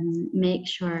make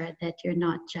sure that you're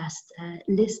not just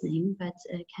listening, but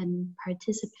can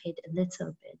participate a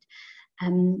little bit.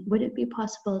 Would it be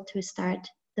possible to start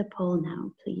the poll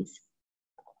now, please?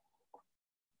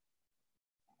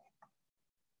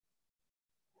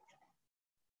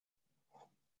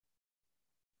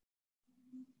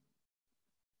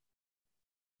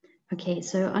 Okay,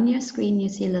 so on your screen, you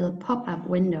see a little pop-up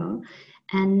window.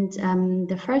 And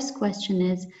the first question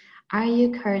is, are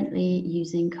you currently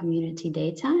using community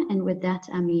data? And with that,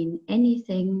 I mean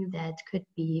anything that could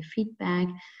be feedback,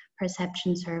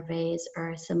 perception surveys,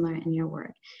 or similar in your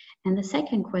work. And the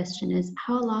second question is,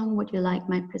 how long would you like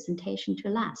my presentation to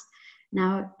last?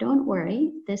 Now, don't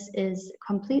worry, this is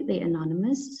completely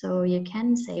anonymous, so you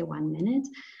can say 1 minute.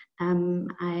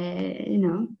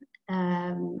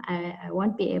 I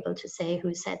won't be able to say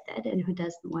who said that and who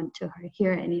doesn't want to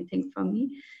hear anything from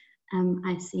me.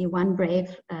 I see one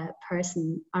brave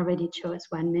person already chose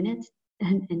 1 minute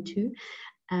and 2.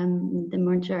 The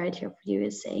majority of you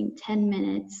is saying 10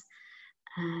 minutes.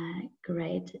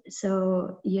 Great.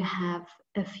 So you have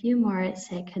a few more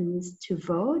seconds to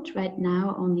vote. Right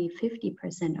now, only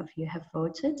 50% of you have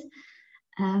voted.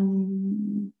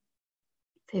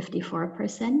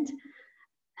 54%.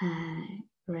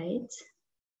 Great.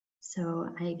 So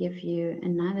I give you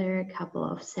another couple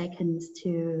of seconds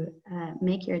to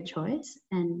make your choice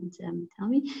and tell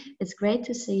me. It's great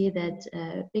to see that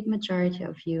a big majority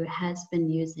of you has been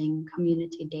using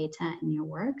community data in your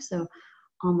work, so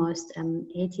almost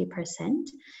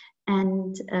 80%.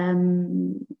 And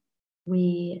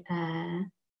we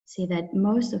see that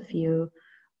most of you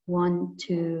want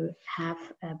to have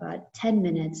about 10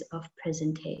 minutes of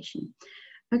presentation.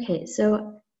 Okay,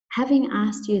 so having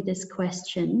asked you this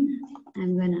question,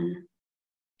 I'm gonna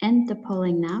end the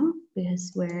polling now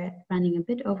because we're running a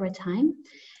bit over time,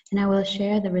 and I will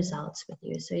share the results with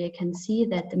you. So you can see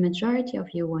that the majority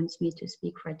of you wants me to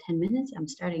speak for 10 minutes. I'm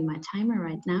starting my timer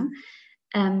right now.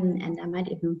 And I might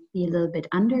even be a little bit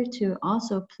under to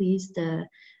also please the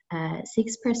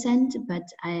 6%, but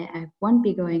I won't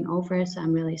be going over, so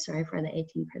I'm really sorry for the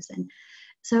 18%.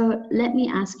 So let me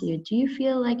ask you, do you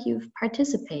feel like you've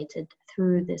participated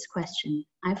through this question?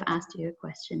 I've asked you a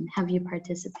question. Have you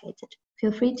participated?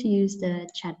 Feel free to use the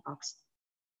chat box.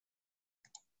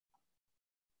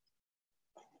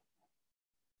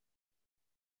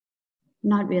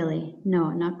 Not really. No,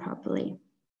 not properly.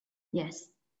 Yes.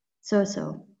 So.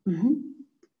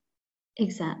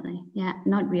 Exactly. Yeah,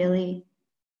 not really.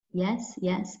 Yes,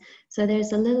 yes. So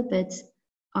there's a little bit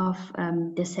of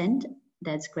dissent.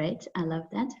 That's great. I love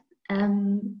that.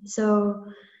 So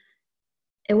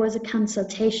it was a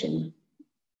consultation.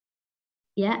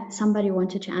 Yeah, somebody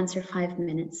wanted to answer 5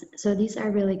 minutes. So these are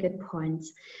really good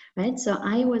points, right? So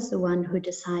I was the one who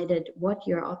decided what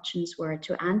your options were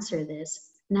to answer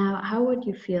this. Now, how would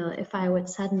you feel if I would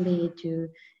suddenly do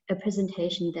a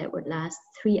presentation that would last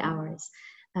 3 hours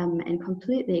and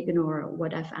completely ignore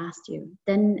what I've asked you?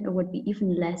 Then it would be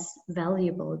even less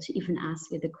valuable to even ask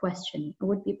you the question. It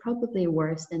would be probably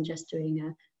worse than just doing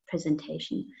a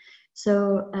presentation.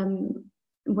 So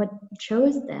what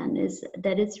shows then is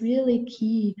that it's really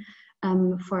key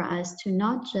for us to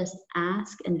not just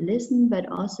ask and listen,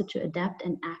 but also to adapt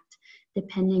and act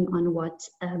depending on what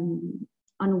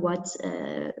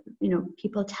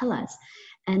people tell us.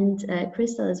 And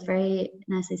Crystal is very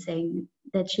nicely saying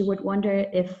that she would wonder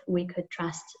if we could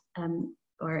trust,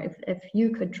 or if you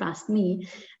could trust me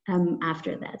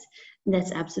after that.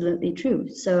 That's absolutely true.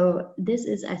 So this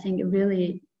is, I think, a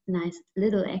really nice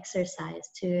little exercise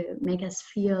to make us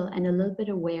feel and a little bit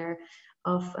aware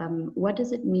of what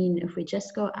does it mean if we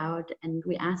just go out and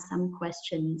we ask some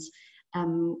questions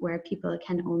where people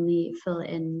can only fill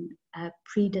in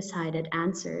pre-decided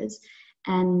answers,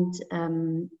 and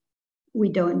we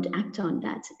don't act on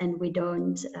that, and we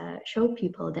don't show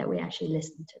people that we actually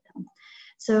listen to them.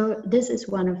 So this is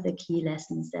one of the key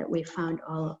lessons that we found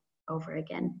all over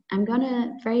again. I'm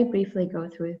gonna very briefly go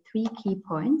through 3 key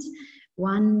points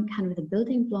One, kind of the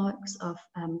building blocks of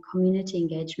community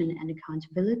engagement and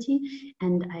accountability,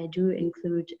 and I do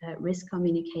include risk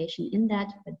communication in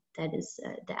that, but that is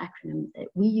the acronym that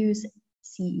we use,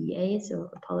 CEA, so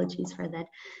apologies for that.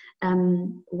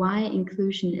 Why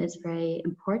inclusion is very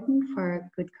important for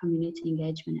good community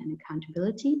engagement and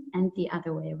accountability, and the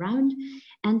other way around,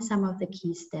 and some of the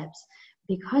key steps.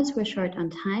 Because we're short on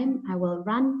time, I will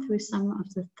run through some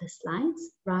of the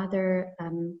slides rather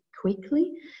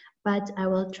quickly, but I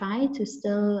will try to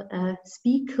still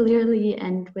speak clearly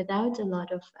and without a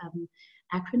lot of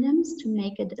acronyms to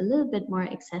make it a little bit more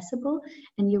accessible,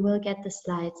 and you will get the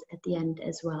slides at the end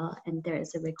as well, and there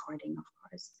is a recording, of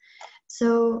course.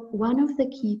 So one of the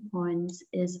key points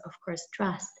is, of course,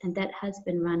 trust, and that has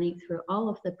been running through all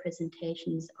of the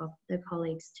presentations of the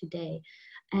colleagues today.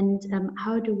 And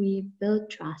how do we build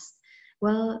trust?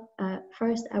 Well,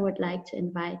 first I would like to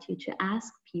invite you to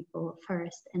ask people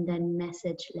first and then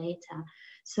message later.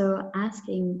 So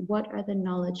asking what are the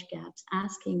knowledge gaps,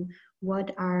 asking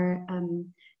what are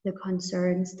the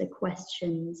concerns, the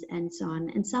questions, and so on.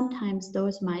 And sometimes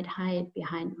those might hide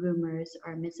behind rumors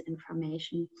or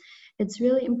misinformation. It's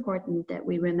really important that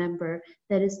we remember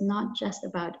that it's not just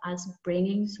about us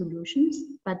bringing solutions,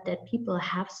 but that people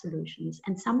have solutions.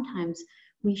 And sometimes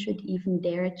we should even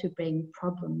dare to bring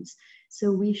problems.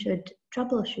 So we should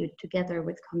troubleshoot together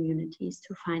with communities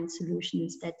to find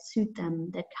solutions that suit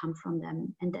them, that come from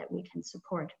them, and that we can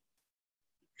support.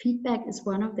 Feedback is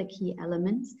one of the key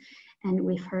elements, and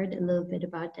we've heard a little bit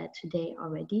about that today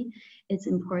already. It's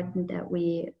important that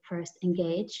we first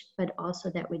engage, but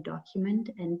also that we document,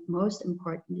 and most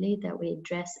importantly, that we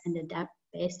address and adapt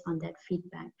based on that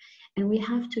feedback. And we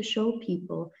have to show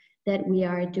people that we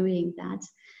are doing that.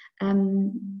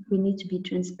 We need to be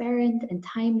transparent and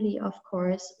timely, of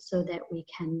course, so that we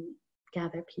can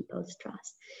gather people's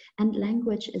trust. And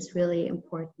language is really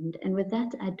important. And with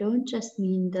that, I don't just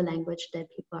mean the language that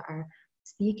people are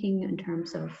speaking in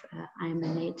terms of I'm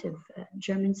a native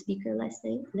German speaker, let's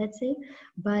say,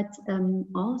 but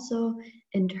also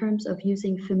in terms of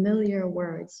using familiar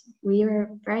words. We are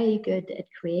very good at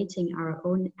creating our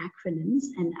own acronyms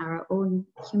and our own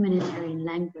humanitarian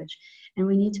language, and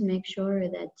we need to make sure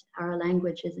that our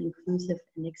language is inclusive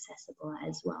and accessible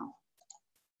as well.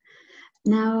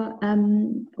 Now,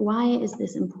 why is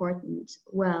this important?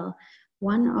 Well,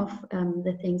 one of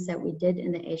the things that we did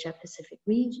in the Asia Pacific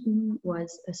region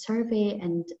was a survey,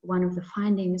 and one of the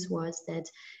findings was that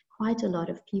quite a lot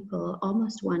of people,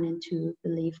 almost 1 in 2,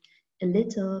 believed a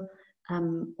little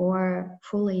or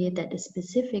fully that a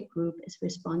specific group is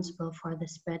responsible for the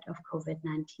spread of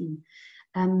COVID-19.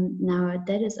 Now,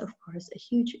 that is, of course, a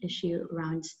huge issue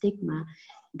around stigma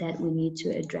that we need to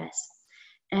address.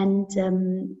 And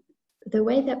the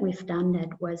way that we've done that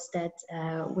was that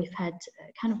we've had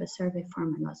kind of a survey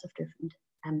form in lots of different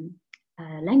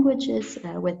languages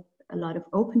with a lot of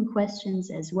open questions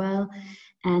as well.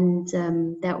 And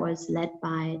that was led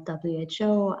by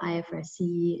WHO,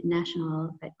 IFRC,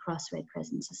 National Red Cross, Red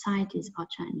Crescent Societies,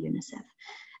 OCHA, and UNICEF.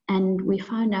 And we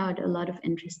found out a lot of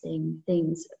interesting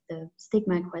things. The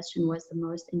stigma question was the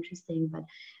most interesting, but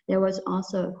there was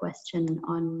also a question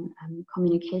on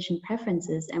communication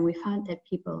preferences. And we found that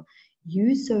people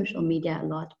use social media a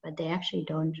lot, but they actually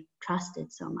don't trust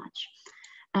it so much.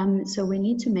 So we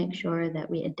need to make sure that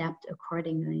we adapt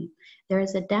accordingly. There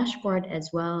is a dashboard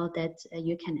as well that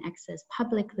you can access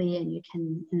publicly, and you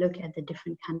can look at the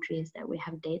different countries that we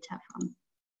have data from.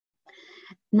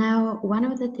 Now, one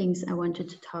of the things I wanted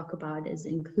to talk about is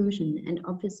inclusion, and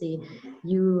obviously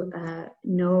you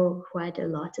know quite a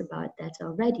lot about that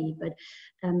already, but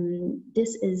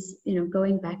this is,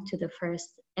 going back to the first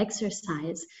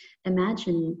exercise.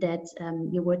 Imagine that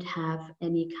you would have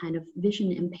any kind of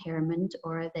vision impairment,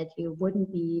 or that you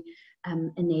wouldn't be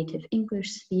a native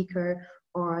English speaker,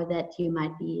 or that you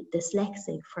might be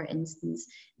dyslexic, for instance.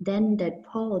 Then that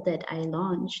poll that I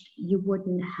launched, you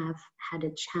wouldn't have had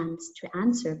a chance to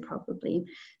answer probably.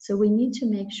 So we need to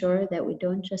make sure that we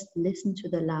don't just listen to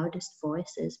the loudest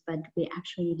voices, but we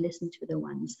actually listen to the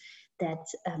ones that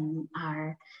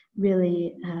are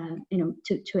really,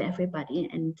 to everybody,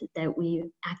 and that we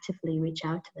actively reach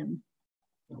out to them.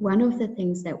 One of the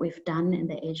things that we've done in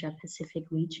the Asia Pacific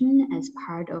region as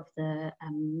part of the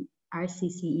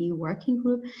RCCE working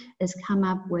group is come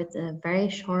up with a very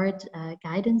short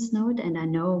guidance note, and I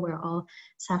know we're all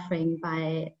suffering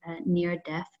by near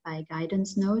death by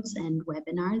guidance notes and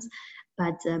webinars,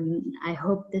 but I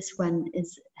hope this one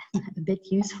is a bit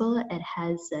useful. It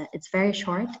has, it's very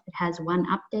short. It has one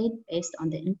update based on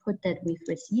the input that we've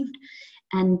received,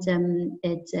 And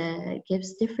it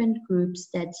gives different groups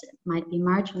that might be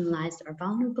marginalized or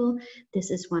vulnerable.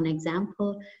 This is one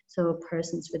example. So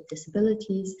persons with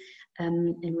disabilities,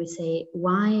 and we say,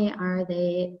 why are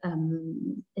they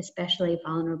especially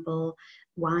vulnerable?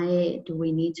 Why do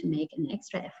we need to make an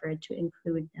extra effort to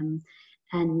include them?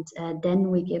 And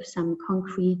then we give some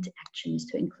concrete actions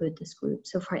to include this group.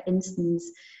 So for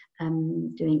instance,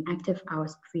 doing active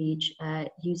outreach,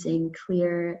 using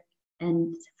clear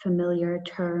and familiar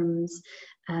terms,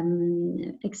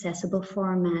 accessible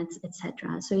formats,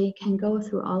 etc. So you can go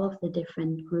through all of the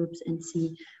different groups and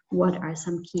see what are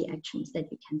some key actions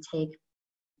that you can take.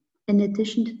 In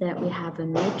addition to that, we have a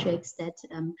matrix that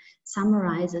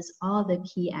summarizes all the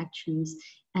key actions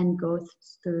and goes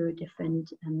through different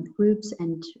groups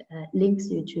and links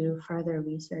you to further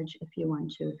research if you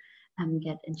want to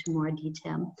get into more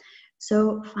detail.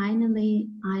 So finally,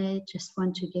 I just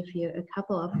want to give you a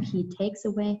couple of key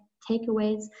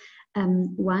takeaways.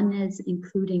 One is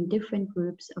including different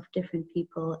groups of different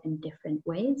people in different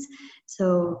ways.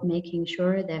 So making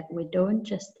sure that we don't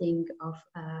just think of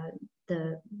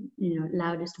the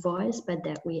loudest voice, but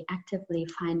that we actively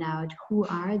find out who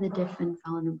are the different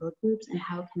vulnerable groups and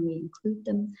how can we include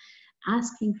them.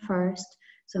 Asking first,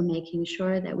 so making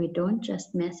sure that we don't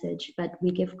just message, but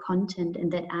we give content, and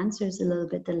that answers a little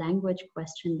bit the language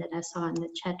question that I saw in the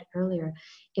chat earlier.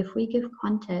 If we give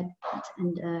content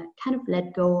and kind of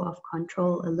let go of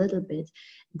control a little bit,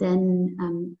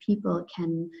 then people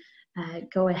can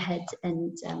go ahead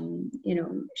and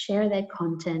share that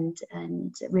content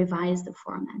and revise the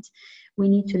format. We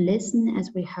need to listen,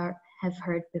 as we have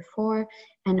heard before,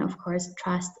 and of course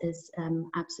trust is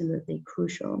absolutely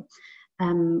crucial.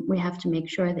 We have to make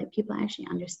sure that people actually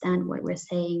understand what we're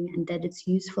saying and that it's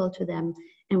useful to them,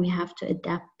 and we have to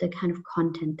adapt the kind of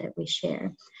content that we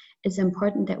share. It's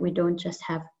important that we don't just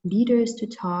have leaders to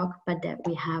talk, but that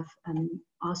we have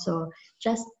also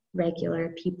just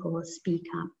regular people speak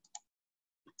up.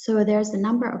 So there's a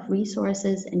number of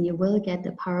resources, and you will get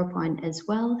the PowerPoint as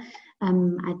well.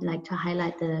 I'd like to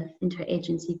highlight the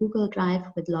Interagency Google Drive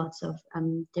with lots of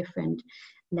different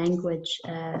language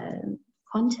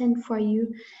content for you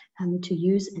to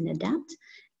use and adapt,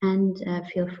 and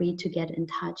feel free to get in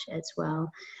touch as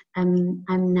well. I'm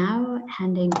now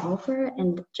handing over,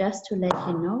 and just to let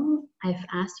you know, I've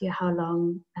asked you how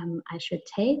long I should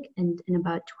take, and in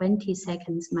about 20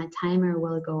 seconds my timer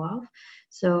will go off.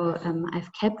 So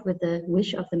I've kept with the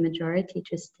wish of the majority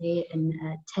to stay in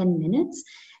 10 minutes.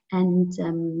 And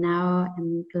now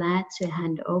I'm glad to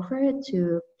hand over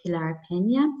to Pilar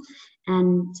Peña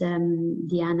and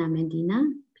Diana Medina.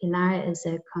 Pilar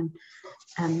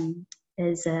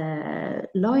is a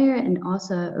lawyer and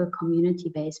also a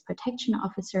community-based protection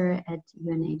officer at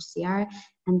UNHCR,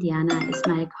 and Diana is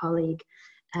my colleague,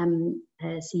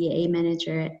 CEA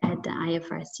manager at the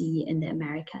IFRC in the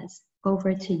Americas.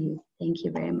 Over to you. Thank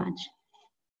you very much.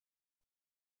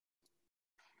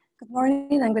 Good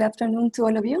morning and good afternoon to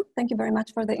all of you. Thank you very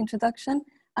much for the introduction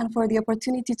and for the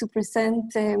opportunity to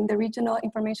present the Regional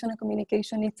Information and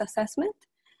Communication Needs Assessment.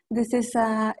 This is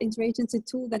an interagency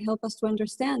tool that helps us to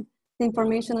understand the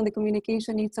information and the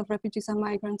communication needs of refugees and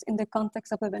migrants in the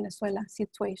context of the Venezuela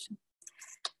situation.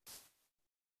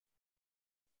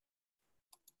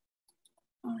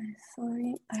 Oh,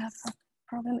 sorry, I have a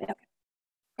problem. Okay.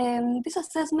 This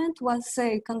assessment was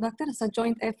conducted as a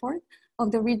joint effort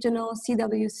of the regional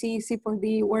CWC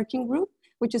C4D working group,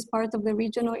 which is part of the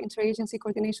Regional Interagency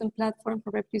Coordination Platform for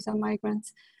Refugees and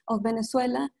Migrants of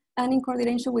Venezuela, and in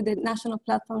coordination with the national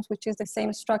platforms, which is the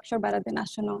same structure, but at the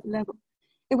national level.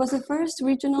 It was the first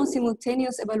regional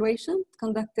simultaneous evaluation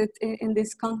conducted in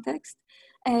this context.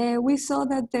 We saw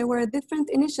that there were different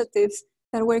initiatives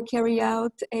that were carried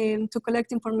out to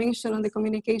collect information on the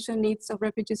communication needs of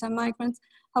refugees and migrants.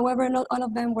 However, not all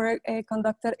of them were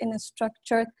conducted in a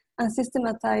structured and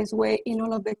systematized way in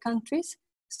all of the countries.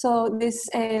 So this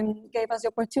gave us the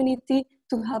opportunity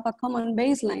to have a common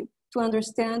baseline to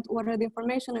understand what are the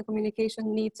information and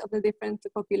communication needs of the different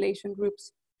population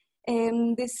groups.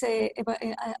 This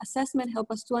assessment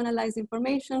helped us to analyze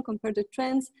information, compare the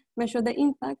trends, measure the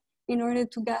impact in order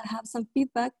to have some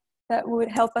feedback that would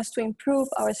help us to improve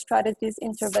our strategies,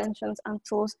 interventions, and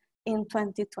tools in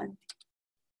 2020.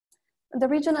 The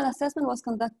regional assessment was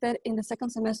conducted in the second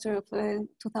semester of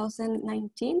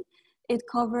 2019. It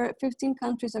covered 15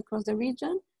 countries across the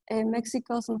region,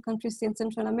 Mexico, some countries in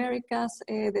Central America,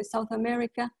 the South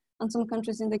America, and some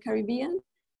countries in the Caribbean.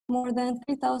 More than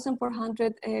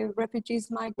 3,400 refugees,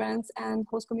 migrants, and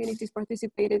host communities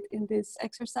participated in this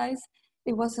exercise.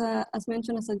 It was, as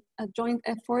mentioned, as a joint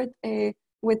effort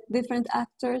with different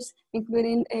actors,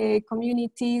 including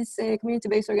communities,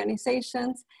 community-based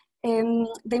organizations.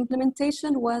 The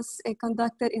implementation was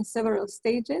conducted in several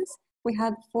stages. We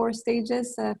had 4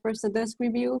 stages. First, a desk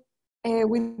review.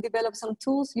 We developed some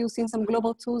tools using some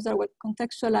global tools that were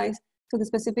contextualized to the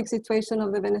specific situation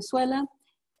of the Venezuela.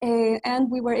 And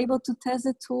we were able to test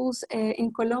the tools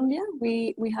in Colombia.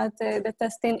 We had the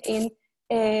testing in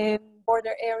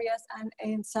border areas and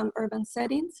in some urban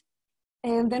settings.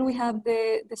 And then we have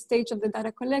the stage of the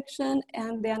data collection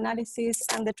and the analysis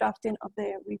and the drafting of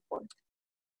the report.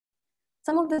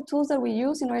 Some of the tools that we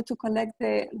use in order to collect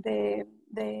the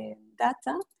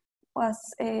data was,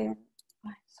 in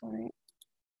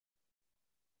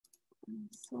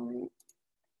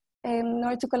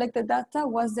order to collect the data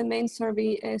was the main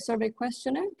survey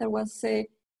questionnaire that was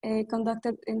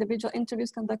conducted, individual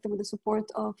interviews conducted with the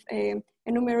support of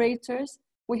enumerators.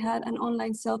 We had an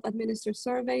online self-administered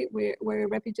survey where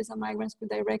refugees and migrants could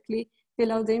directly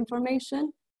fill out the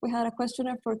information. We had a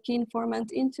questionnaire for key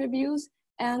informant interviews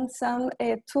and some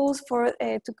tools for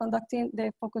to conducting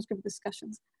the focus group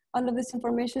discussions. All of this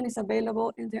information is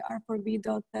available in the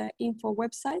r4b.info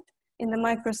website in the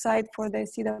microsite for the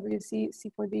CWC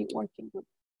C4D working group.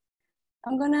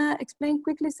 I'm gonna explain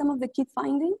quickly some of the key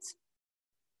findings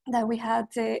that we had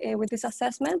with this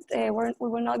assessment. We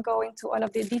will not go into all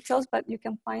of the details, but you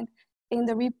can find in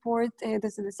the report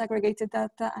this is the disaggregated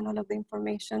data and all of the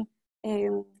information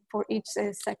for each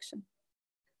section.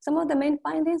 Some of the main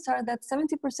findings are that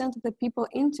 70% of the people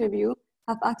interviewed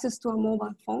have access to a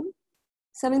mobile phone.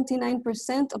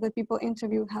 79% of the people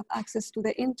interviewed have access to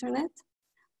the internet.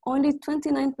 Only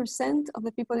 29% of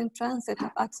the people in transit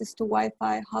have access to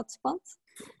Wi-Fi hotspots,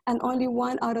 and only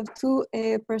 1 out of 2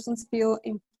 persons feel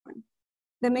informed.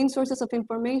 The main sources of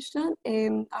information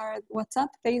are WhatsApp,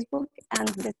 Facebook, and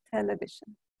the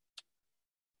television.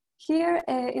 Here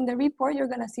in the report, you're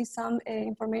gonna see some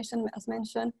information, as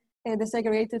mentioned,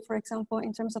 desegregated, for example,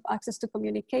 in terms of access to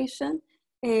communication.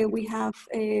 We have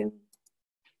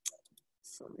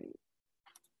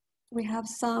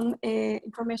some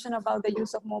information about the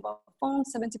use of mobile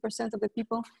phones. 70% of the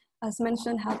people, as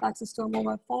mentioned, have access to a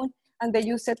mobile phone, and they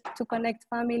use it to connect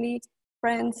family,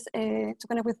 friends, to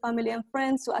connect with family and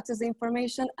friends, to access the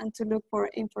information and to look for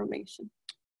information.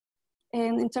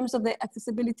 And in terms of the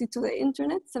accessibility to the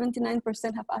internet,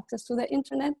 79% have access to the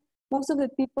internet. Most of the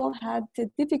people had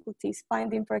difficulties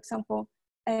finding, for example,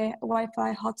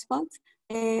 Wi-Fi hotspots.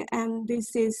 And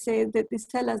this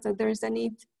tells us that there is a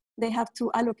need. They have to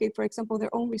allocate, for example,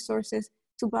 their own resources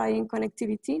to buying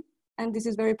connectivity. And this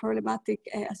is very problematic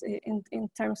in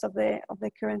terms of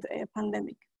the current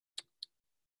pandemic.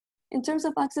 In terms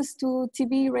of access to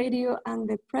TV, radio, and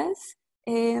the press,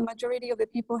 a majority of the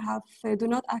people do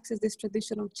not access these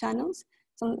traditional channels.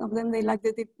 Some of them, they lack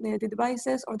the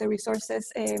devices or the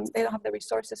resources. They don't have the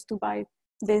resources to buy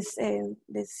these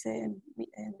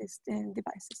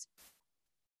devices.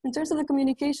 In terms of the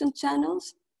communication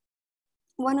channels,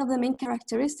 one of the main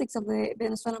characteristics of the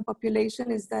Venezuelan population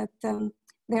is that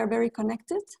they are very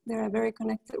connected. They're a very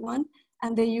connected one,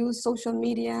 and they use social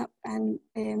media and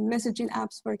messaging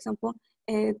apps, for example,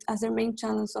 as their main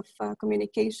channels of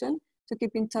communication to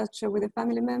keep in touch with their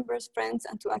family members, friends,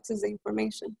 and to access the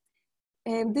information.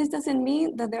 This doesn't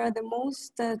mean that they are the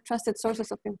most trusted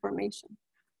sources of information.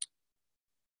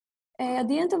 At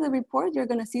the end of the report, you're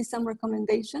gonna see some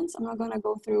recommendations. I'm not gonna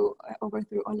go over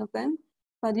through all of them,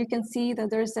 but you can see that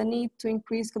there's a need to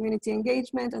increase community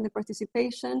engagement and the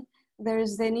participation.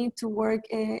 There's the need to work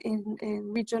in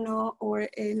regional or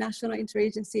national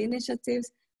interagency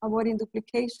initiatives, avoiding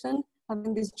duplication,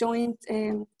 having these joint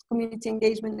community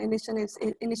engagement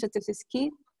initiatives is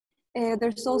key.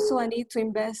 There's also a need to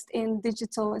invest in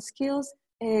digital skills,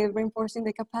 reinforcing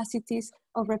the capacities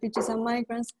of refugees and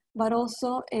migrants, but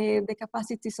also the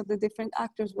capacities of the different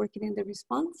actors working in the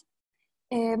response.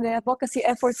 The advocacy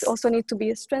efforts also need to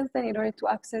be strengthened in order to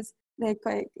access the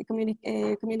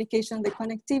communication, the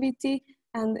connectivity,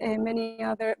 and many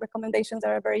other recommendations that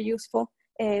are very useful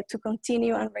to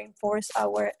continue and reinforce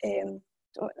our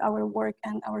work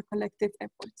and our collective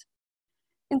efforts.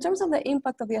 In terms of the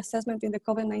impact of the assessment in the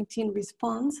COVID-19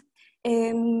 response,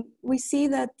 we see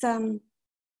that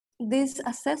this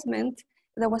assessment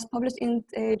that was published in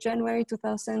January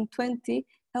 2020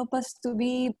 helped us to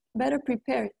be better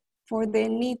prepared for the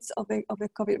needs of the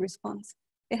COVID response.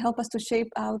 It helped us to shape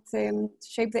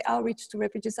the outreach to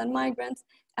refugees and migrants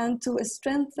and to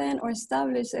strengthen or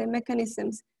establish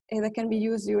mechanisms that can be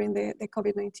used during the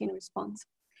COVID-19 response.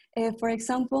 For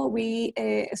example, we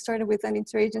started with an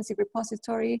interagency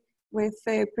repository with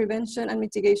prevention and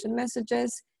mitigation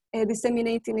messages.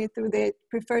 disseminating it through the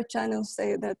preferred channels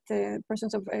that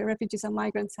persons of refugees and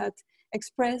migrants had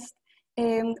expressed.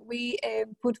 We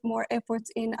put more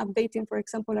efforts in updating, for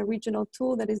example, a regional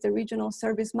tool that is the regional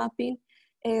service mapping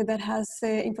that has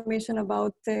information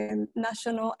about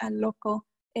national and local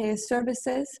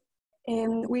services.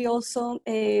 We also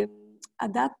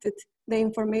adapted the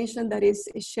information that is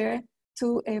shared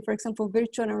to, for example,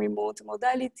 virtual and remote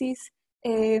modalities.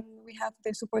 We have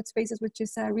the support spaces, which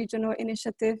is a regional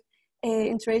initiative,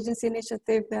 interagency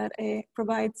initiative that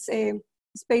provides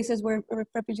spaces where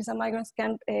refugees and migrants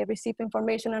can receive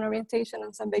information and orientation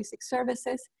on some basic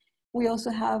services. We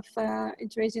also have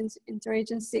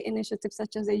interagency initiatives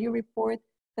such as the U Report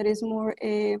that is more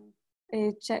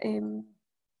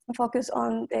focused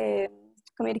on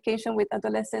communication with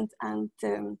adolescents and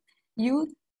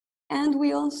youth. And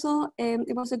we also,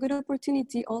 it was a good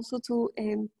opportunity also to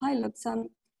pilot some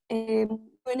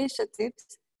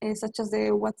initiatives such as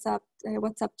the WhatsApp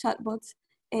chatbots.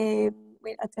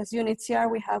 As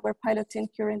UNHCR, we're piloting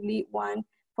currently one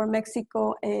for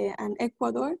Mexico and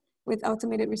Ecuador with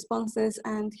automated responses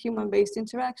and human-based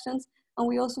interactions. And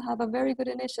we also have a very good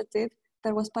initiative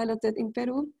that was piloted in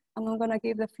Peru. And I'm gonna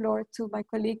give the floor to my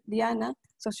colleague, Diana,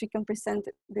 so she can present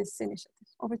this initiative.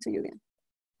 Over to you, Diana.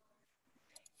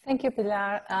 Thank you,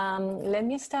 Pilar. Let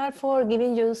me start for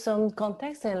giving you some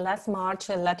context. In last March,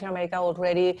 Latin America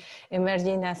already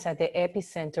emerging as at the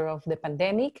epicenter of the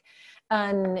pandemic.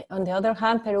 And on the other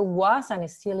hand, Peru was and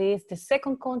still is the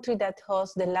second country that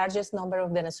hosts the largest number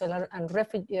of Venezuelan and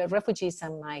refugees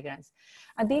and migrants.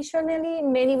 Additionally,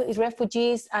 many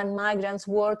refugees and migrants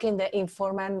work in the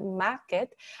informal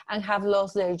market and have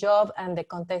lost their job and the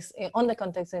context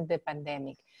of the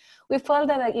pandemic. We felt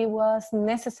that it was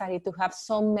necessary to have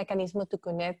some mechanism to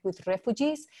connect with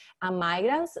refugees and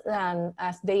migrants, and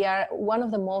as they are one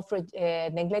of the most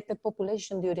neglected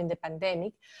population during the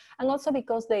pandemic, and also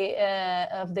because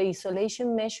of the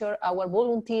isolation measure, our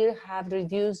volunteers have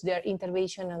reduced their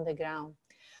intervention on the ground.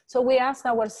 So we asked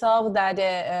ourselves that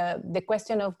the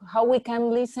question of how we can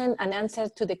listen and answer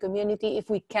to the community if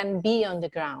we can be on the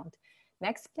ground.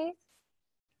 Next, please.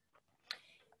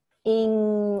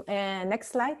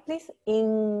 Next slide, please.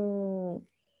 In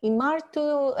March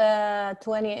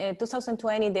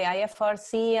 2020, the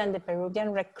IFRC and the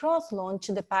Peruvian Red Cross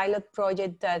launched the pilot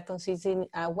project that consists in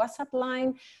a WhatsApp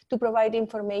line to provide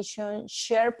information,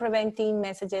 share preventing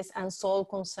messages, and solve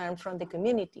concerns from the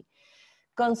community.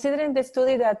 Considering the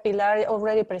study that Pilar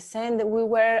already presented, we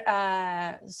were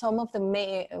some of the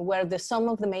main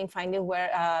findings were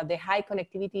the high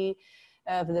connectivity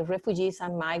of the refugees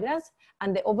and migrants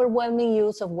and the overwhelming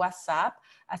use of WhatsApp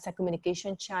as a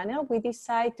communication channel. We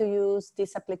decided to use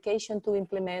this application to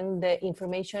implement the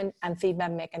information and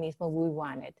feedback mechanism we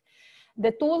wanted.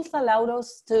 The tools allowed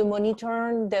us to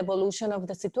monitor the evolution of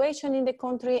the situation in the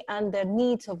country and the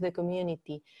needs of the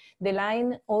community. The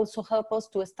line also helped us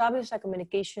to establish a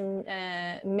communication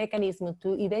mechanism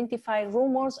to identify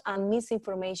rumors and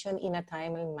misinformation in a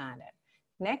timely manner.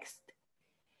 Next.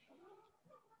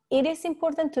 It is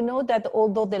important to note that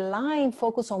although the line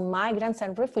focuses on migrants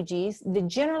and refugees, the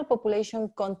general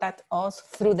population contact us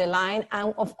through the line,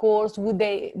 and of course,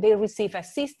 they receive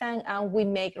assistance and we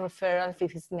make referrals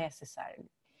if it's necessary.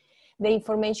 The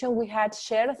information we had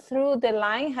shared through the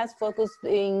line has focused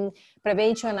in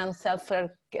prevention and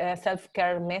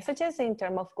self-care messages in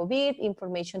terms of COVID,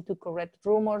 information to correct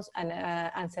rumors and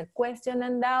answer questions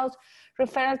and doubts,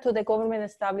 referral to the government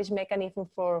established mechanism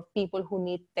for people who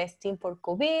need testing for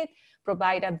COVID,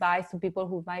 provide advice to people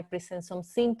who might present some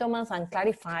symptoms and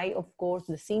clarify, of course,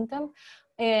 the symptom.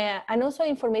 And also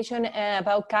information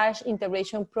about cash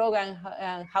integration program,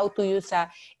 how to use a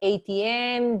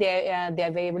ATM, the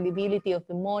availability of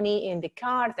the money in the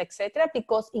card, etc.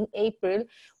 Because in April,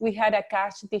 we had a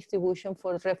cash distribution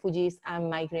for refugees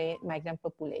and migrant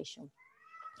population.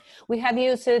 We have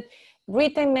used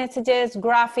written messages,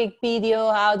 graphic, video,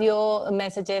 audio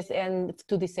messages, and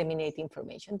to disseminate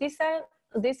information.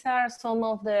 These are some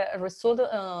of the results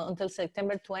until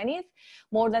September 20th.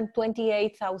 More than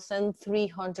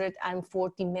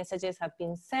 28,340 messages have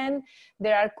been sent.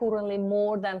 There are currently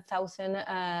more than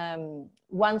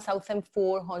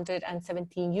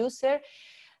 1,417 users.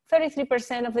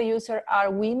 33% of the users are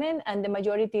women, and the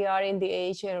majority are in the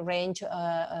age range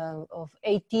of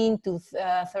 18 to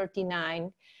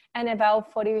 39. And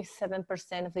about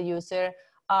 47% of the users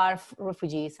are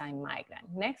refugees and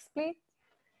migrants. Next, please.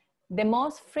 The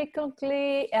most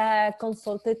frequently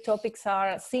consulted topics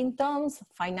are symptoms,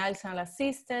 financial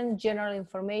assistance, general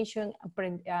information,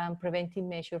 and preventive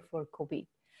measures for COVID.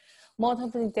 Most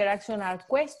of the interaction are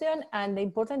questions, and the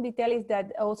important detail is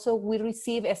that also we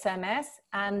receive SMS,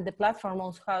 and the platform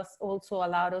has also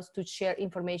allowed us to share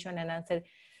information and answer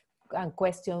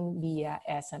questions via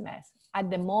SMS.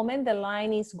 At the moment, the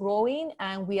line is growing,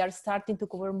 and we are starting to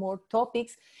cover more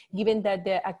topics, given that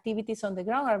the activities on the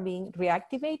ground are being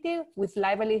reactivated with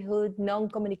livelihood,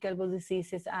 non-communicable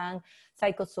diseases, and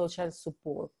psychosocial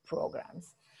support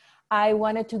programs. I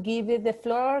wanted to give the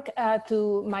floor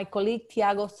to my colleague,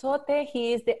 Tiago Sote.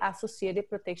 He is the Associated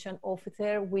Protection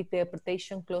Officer with the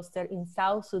Protection Cluster in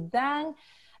South Sudan,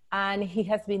 and he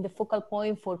has been the focal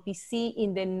point for PC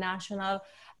in the National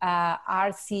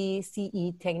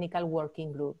RCCE Technical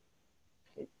Working Group.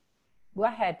 Go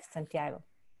ahead, Santiago.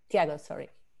 Tiago, sorry.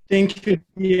 Thank you,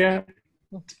 Dia.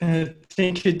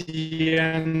 Thank you,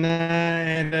 Diana,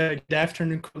 and good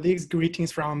afternoon, colleagues.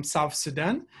 Greetings from South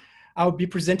Sudan. I'll be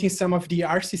presenting some of the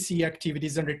RCCE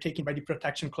activities undertaken by the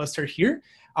Protection Cluster here.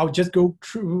 I'll just go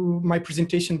through my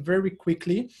presentation very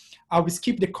quickly. I will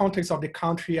skip the context of the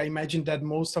country. I imagine that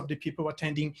most of the people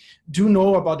attending do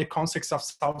know about the context of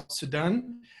South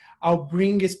Sudan. I'll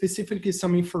bring specifically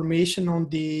some information on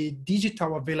the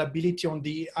digital availability on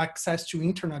the access to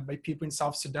internet by people in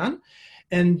South Sudan.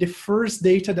 And the first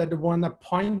data that I want to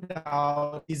point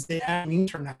out is the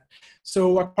internet.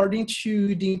 So according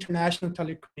to the International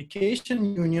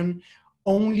Telecommunication Union,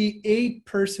 only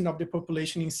 8% of the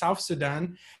population in South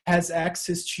Sudan has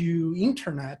access to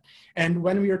internet. And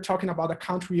when we are talking about a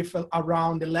country of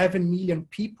around 11 million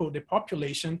people, the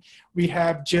population, we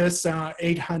have just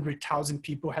 800,000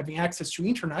 people having access to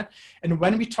internet. And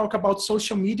when we talk about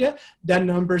social media, that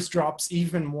numbers drops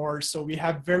even more. So we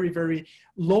have very, very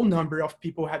low number of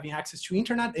people having access to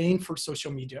internet and for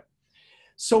social media.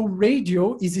 So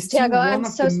radio is still Tiago, one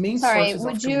of the main sources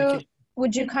of communication.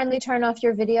 Would you kindly turn off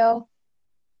your video?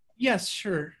 Yes,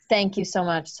 sure. Thank you so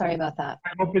much. Sorry about that. I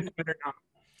hope it's better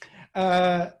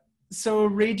now. So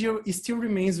radio still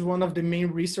remains one of the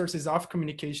main resources of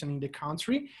communication in the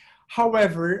country.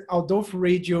 However, although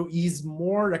radio is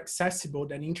more accessible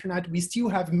than internet, we still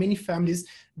have many families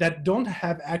that don't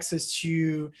have access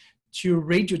to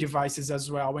radio devices as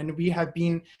well. And we have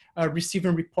been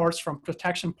receiving reports from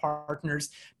protection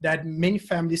partners that many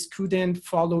families couldn't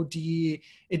follow the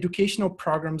educational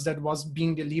programs that was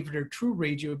being delivered through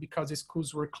radio because the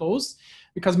schools were closed,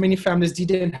 because many families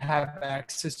didn't have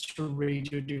access to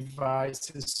radio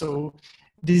devices. So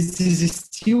this is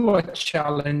still a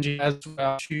challenge as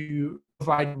well to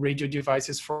provide radio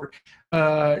devices for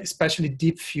especially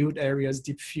deep field areas,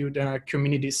 deep field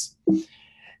communities.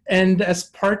 And as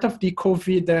part of the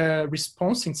COVID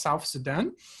response in South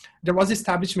Sudan, there was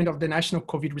establishment of the National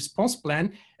COVID Response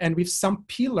Plan, and with some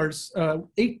pillars,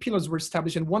 8 pillars were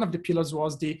established, and one of the pillars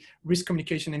was the Risk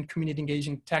Communication and Community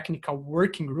Engagement Technical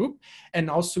Working Group, and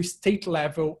also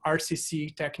state-level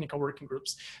RCCE technical working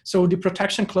groups. So the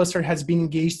Protection Cluster has been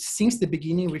engaged since the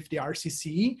beginning with the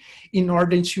RCCE in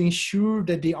order to ensure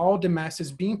that all the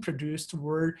messages being produced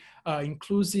were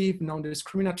inclusive,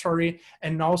 non-discriminatory,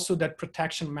 and also that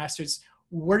protection messages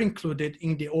were included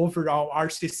in the overall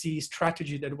RCCE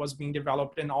strategy that was being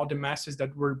developed and all the messages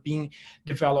that were being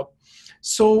developed.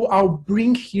 So I'll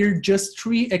bring here just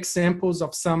 3 examples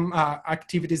of some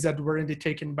activities that were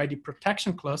undertaken by the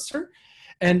Protection Cluster.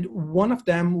 And one of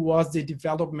them was the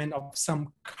development of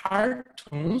some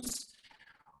cartoons.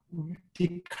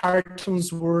 The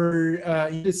cartoons were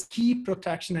in the key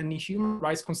protection and human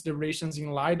rights considerations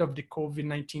in light of the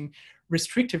COVID-19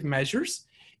 restrictive measures.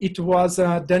 It was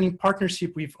done in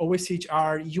partnership with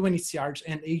OHCR, UNHCR,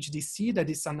 and HDC, that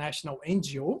is a national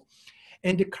NGO.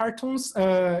 And the cartoons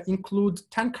include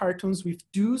 10 cartoons with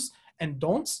do's and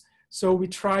don'ts. So we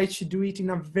try to do it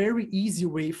in a very easy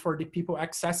way for the people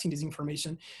accessing this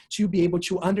information to be able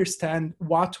to understand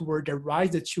what were the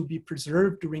rights that should be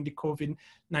preserved during the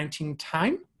COVID-19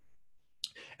 time.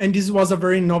 And this was a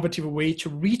very innovative way to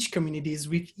reach communities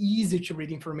with easy to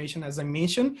read information, as I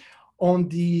mentioned, on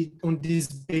these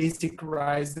basic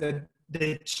rights that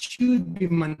should be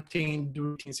maintained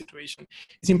during the situation.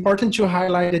 It's important to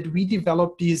highlight that we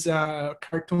developed these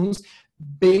cartoons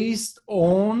based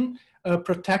on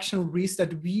protection risks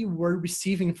that we were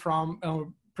receiving from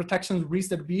protection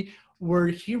risks that we were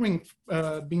hearing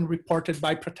being reported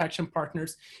by protection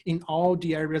partners in all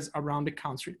the areas around the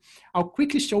country. I'll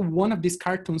quickly show one of these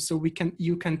cartoons so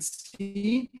you can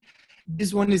see.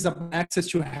 This one is about access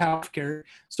to healthcare.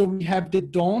 So we have the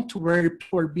don't, where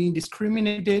people are being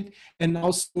discriminated, and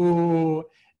also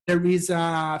there is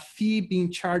a fee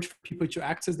being charged for people to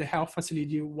access the health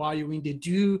facility, while in the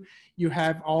do, you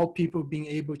have all people being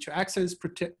able to access,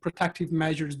 protective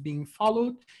measures being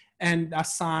followed, and a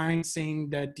sign saying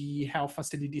that the health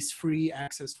facility is free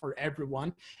access for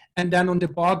everyone. And then on the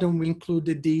bottom, we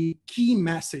included the key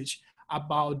message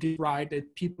about the right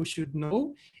that people should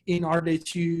know in order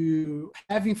to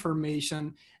have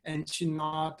information and to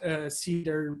not see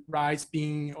their rights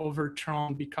being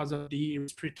overthrown because of the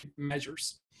restrictive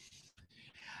measures.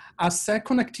 A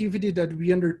second activity that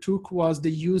we undertook was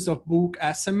the use of bulk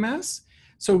SMS.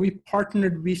 So we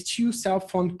partnered with 2 cell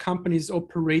phone companies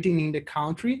operating in the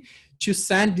country to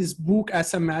send this bulk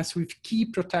SMS with key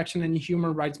protection and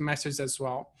human rights messages as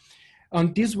well.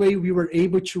 This way, we were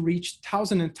able to reach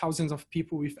thousands and thousands of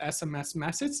people with SMS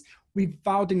messages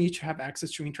without the need to have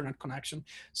access to internet connection.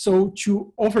 So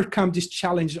to overcome this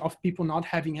challenge of people not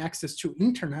having access to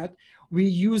internet, we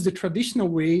use the traditional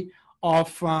way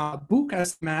of bulk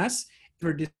SMS.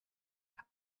 The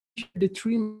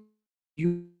 3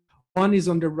 one is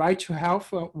on the right to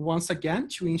health, once again,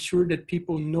 to ensure that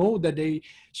people know that they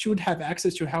should have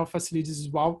access to health facilities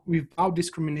without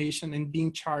discrimination and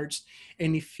being charged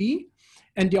any fee.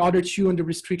 And the other 2 on the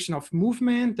restriction of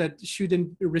movement, that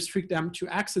shouldn't restrict them to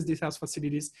access these health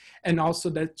facilities, and also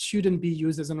that shouldn't be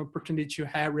used as an opportunity to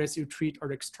harass, ill-treat,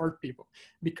 or extort people,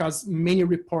 because many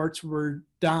reports were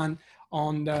done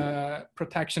on the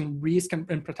protection risk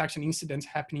and protection incidents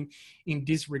happening in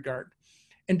this regard.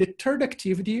 And the third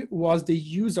activity was the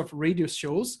use of radio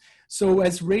shows. So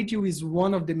as radio is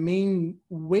one of the main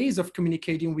ways of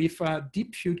communicating with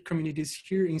deep field communities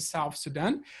here in South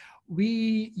Sudan,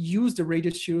 we use the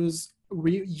radio shows,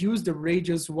 we use the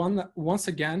radios once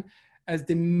again as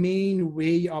the main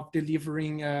way of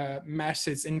delivering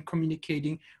messages and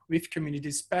communicating with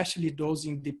communities, especially those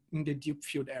in the deep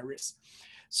field areas.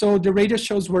 So the radio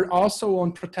shows were also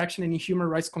on protection and human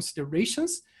rights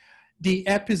considerations. The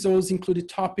episodes included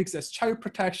topics as child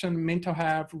protection, mental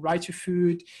health, right to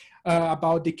food,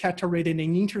 about the cattle-related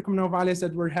and intercommunal violence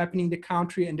that were happening in the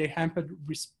country and the hampered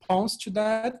response to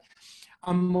that,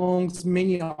 amongst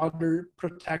many other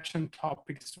protection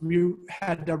topics. We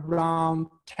had around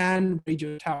 10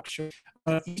 radio talk shows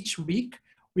each week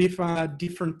with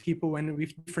different people and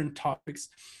with different topics.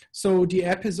 So the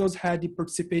episodes had the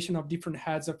participation of different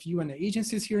heads of UN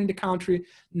agencies here in the country,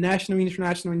 national,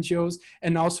 international NGOs,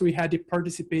 and also we had the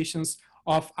participations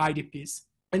of IDPs.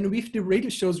 And with the radio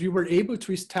shows, we were able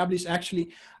to establish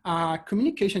actually a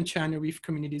communication channel with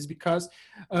communities, because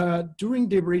during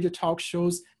the radio talk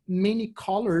shows, many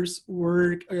callers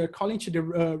were calling to the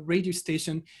radio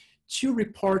station to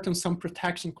report on some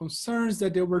protection concerns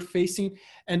that they were facing,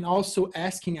 and also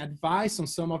asking advice on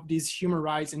some of these human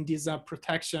rights and these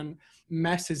protection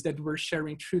messages that we're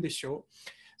sharing through the show.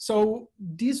 So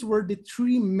these were the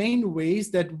 3 main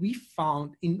ways that we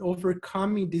found in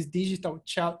overcoming this digital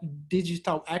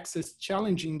access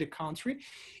challenge in the country,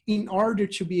 in order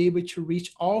to be able to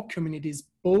reach all communities,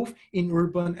 both in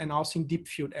urban and also in deep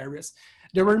field areas.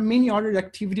 There were many other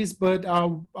activities, but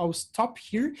I'll stop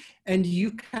here, and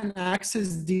you can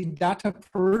access the data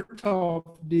portal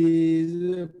of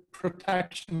the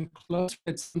protection cluster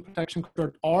at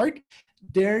protectioncluster.org.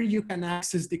 There you can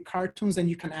access the cartoons and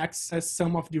you can access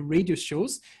some of the radio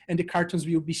shows, and the cartoons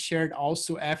will be shared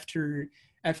also after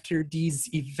this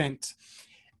event.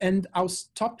 And I'll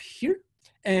stop here,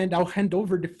 and I'll hand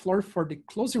over the floor for the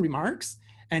closing remarks,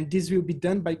 and this will be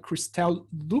done by Christelle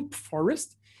Loop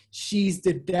Forrest. She's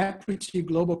the Deputy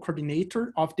Global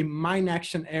Coordinator of the Mine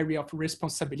Action Area of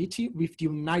Responsibility with the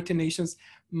United Nations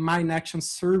Mine Action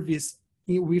Service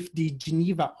with the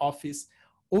Geneva office.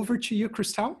 Over to you,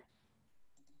 Christelle.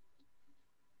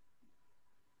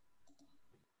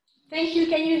 Thank you.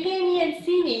 Can you hear me and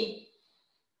see me?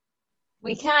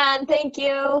 We can, thank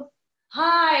you.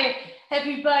 Hi,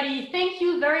 everybody. Thank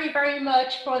you very, very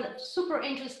much for the super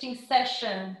interesting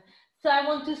session. So I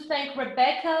want to thank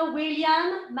Rebecca,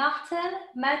 William, Martin,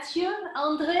 Mathieu,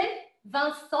 André,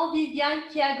 Vincent, Viviane,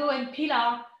 Thiago, and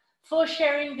Pilar for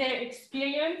sharing their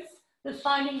experience, the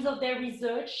findings of their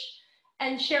research,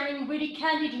 and sharing really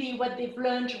candidly what they've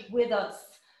learned with us.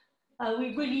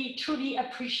 We really, truly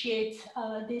appreciate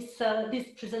these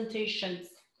presentations.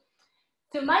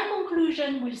 So my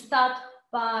conclusion will start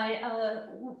by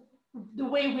the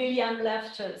way William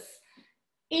left us.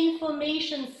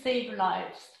 Information saves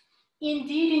lives.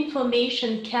 Indeed,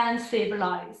 information can save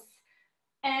lives,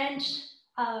 and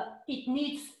it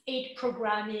needs aid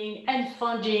programming and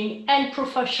funding and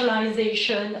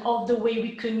professionalization of the way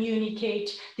we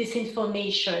communicate this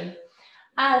information.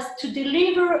 As to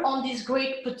deliver on this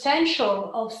great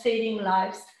potential of saving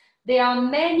lives, there are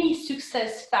many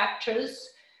success factors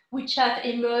which have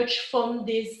emerged from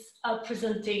this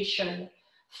presentation.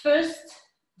 First,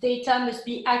 data must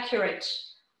be accurate.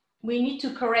 We need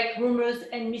to correct rumors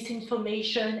and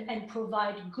misinformation and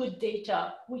provide good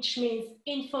data, which means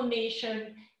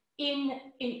information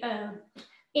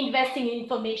investing in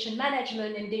information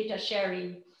management and data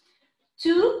sharing.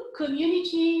 2,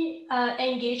 community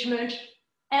engagement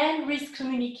and risk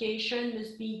communication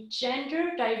must be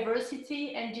gender,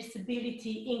 diversity, and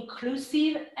disability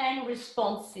inclusive and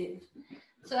responsive.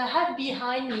 So I have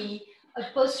behind me a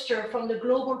poster from the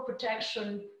Global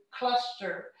Protection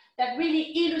Cluster that really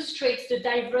illustrates the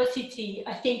diversity,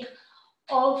 I think,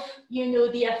 of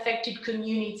the affected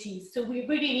communities. So we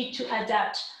really need to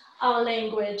adapt our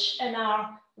language and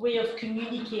our way of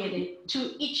communicating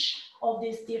to each of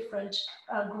these different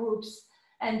groups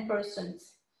and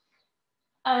persons.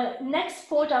 Next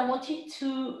point, I wanted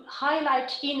to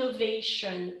highlight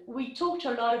innovation. We talked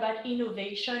a lot about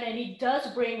innovation, and it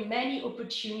does bring many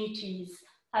opportunities,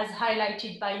 as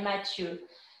highlighted by Mathieu.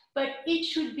 But it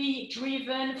should be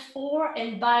driven for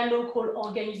and by local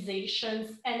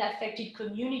organizations and affected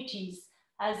communities,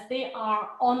 as they are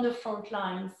on the front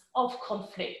lines of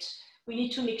conflict. We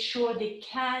need to make sure they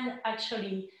can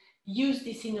actually use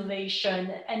this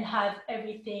innovation and have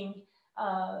everything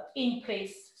in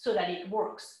place so that it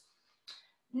works.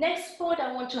 Next point,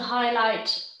 I want to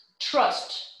highlight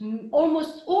trust.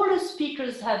 Almost all the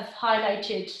speakers have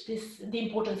highlighted the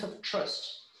importance of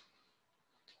trust.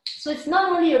 So it's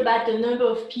not only about the number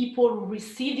of people who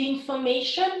receive the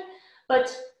information,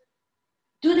 but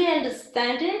do they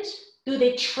understand it? Do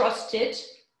they trust it?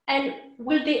 And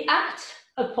will they act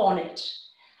upon it?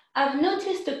 I've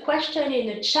noticed a question in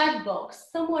the chat box.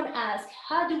 Someone asked,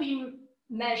 how do we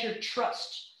measure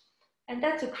trust? And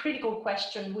that's a critical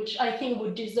question, which I think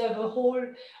would deserve a whole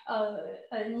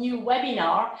a new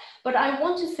webinar. But I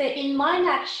want to say in Mind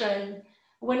Action,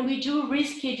 when we do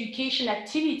risk education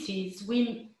activities,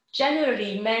 we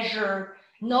generally measure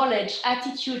knowledge,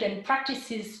 attitude, and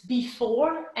practices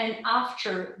before and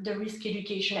after the risk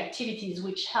education activities,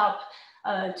 which help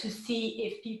to see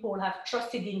if people have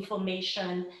trusted the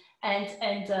information and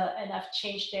have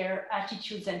changed their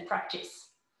attitudes and practice.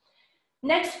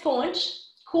 Next point,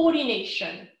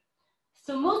 coordination.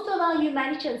 So most of our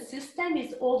humanitarian system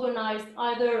is organized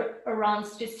either around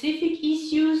specific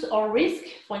issues or risk,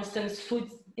 for instance, food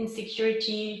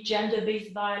insecurity,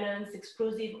 gender-based violence,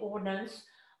 explosive ordnance,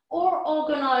 or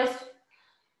organized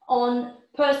on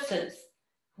persons,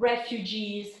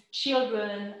 refugees,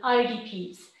 children,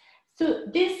 IDPs. So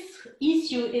this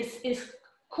issue is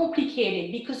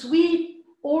complicated because we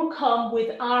all come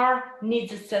with our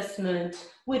needs assessment,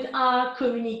 with our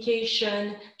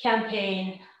communication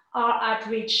campaign, our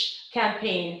outreach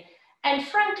campaign. And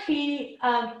frankly,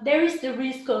 there is the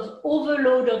risk of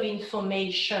overload of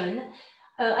information.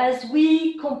 As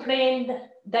we complained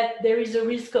that there is a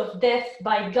risk of death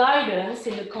by guidance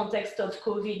in the context of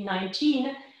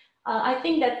COVID-19, I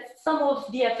think that some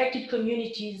of the affected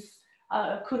communities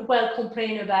could well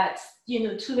complain about,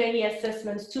 too many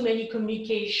assessments, too many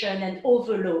communication, and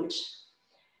overload.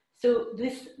 So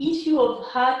this issue of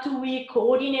how do we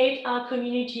coordinate our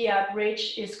community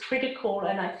outreach is critical,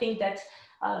 and I think that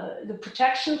the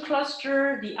protection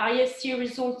cluster, the ISC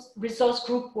resource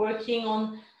group working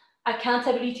on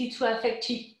accountability to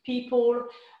affected people,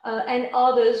 and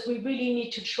others, we really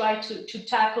need to try to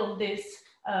tackle this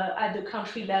at the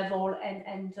country level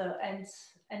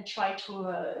and try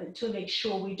to make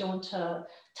sure we don't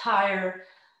tire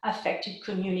affected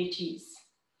communities.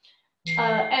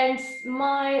 And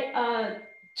my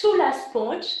two last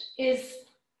point is,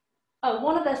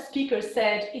 one of the speakers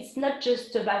said, it's not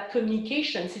just about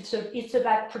communications, it's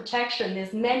about protection.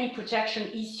 There's many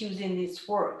protection issues in this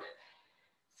work.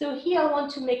 So here I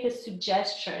want to make a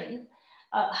suggestion.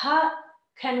 How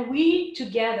can we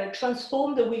together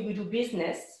transform the way we do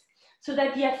business so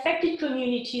that the affected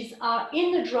communities are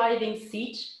in the driving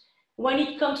seat when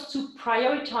it comes to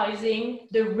prioritizing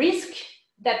the risk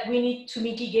that we need to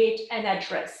mitigate and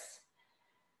address?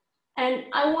 And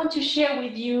I want to share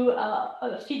with you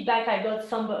feedback I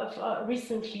got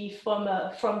recently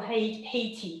from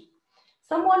Haiti.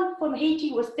 Someone from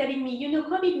Haiti was telling me,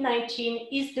 COVID-19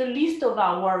 is the least of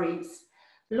our worries.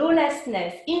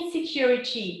 Lawlessness,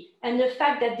 insecurity, and the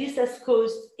fact that this has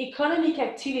caused economic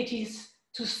activities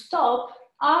to stop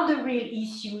are the real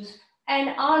issues and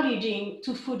are leading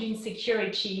to food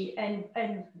insecurity and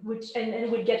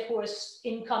will get worse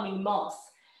in coming months.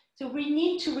 So we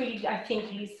need to really, I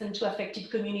think, listen to affected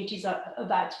communities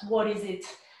about what is it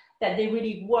that they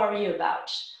really worry about.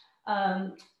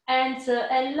 And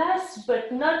last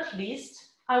but not least,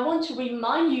 I want to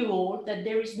remind you all that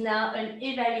there is now an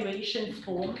evaluation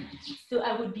form. So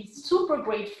I would be super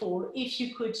grateful if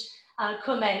you could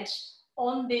comment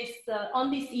on this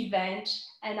event,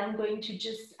 and I'm going to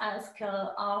just ask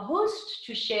our host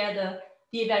to share the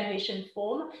evaluation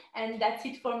form. And that's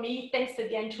it for me. Thanks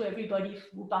again to everybody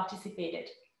who participated.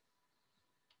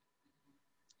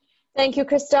 Thank you,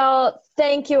 Christelle.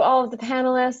 Thank you, all of the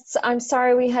panelists. I'm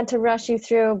sorry we had to rush you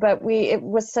through, but it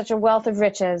was such a wealth of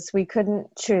riches. We couldn't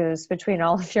choose between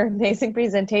all of your amazing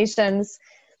presentations.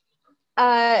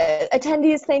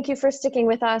 Attendees, thank you for sticking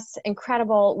with us.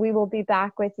 Incredible. We will be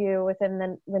back with you within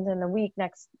the week,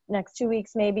 next 2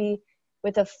 weeks maybe,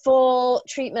 with a full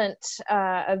treatment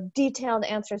of detailed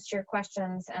answers to your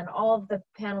questions and all of the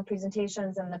panel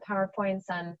presentations and the PowerPoints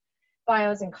and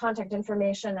bios and contact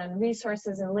information and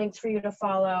resources and links for you to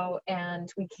follow.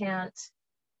 And we can't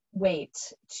wait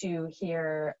to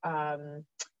hear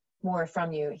more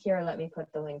from you. Here, let me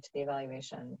put the link to the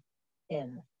evaluation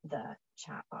in the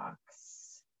chat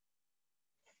box.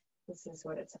 This is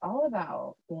what it's all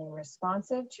about, being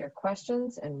responsive to your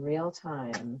questions in real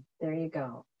time. There you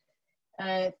go.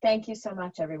 Thank you so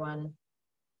much, everyone.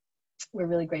 We're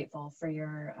really grateful for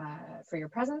your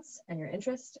presence and your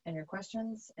interest and your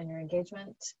questions and your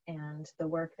engagement and the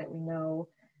work that we know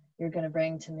you're going to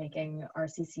bring to making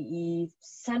RCCE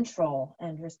central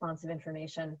and responsive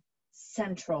information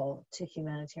central to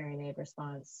humanitarian aid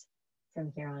response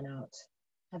from here on out.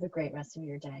 Have a great rest of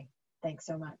your day. Thanks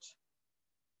so much.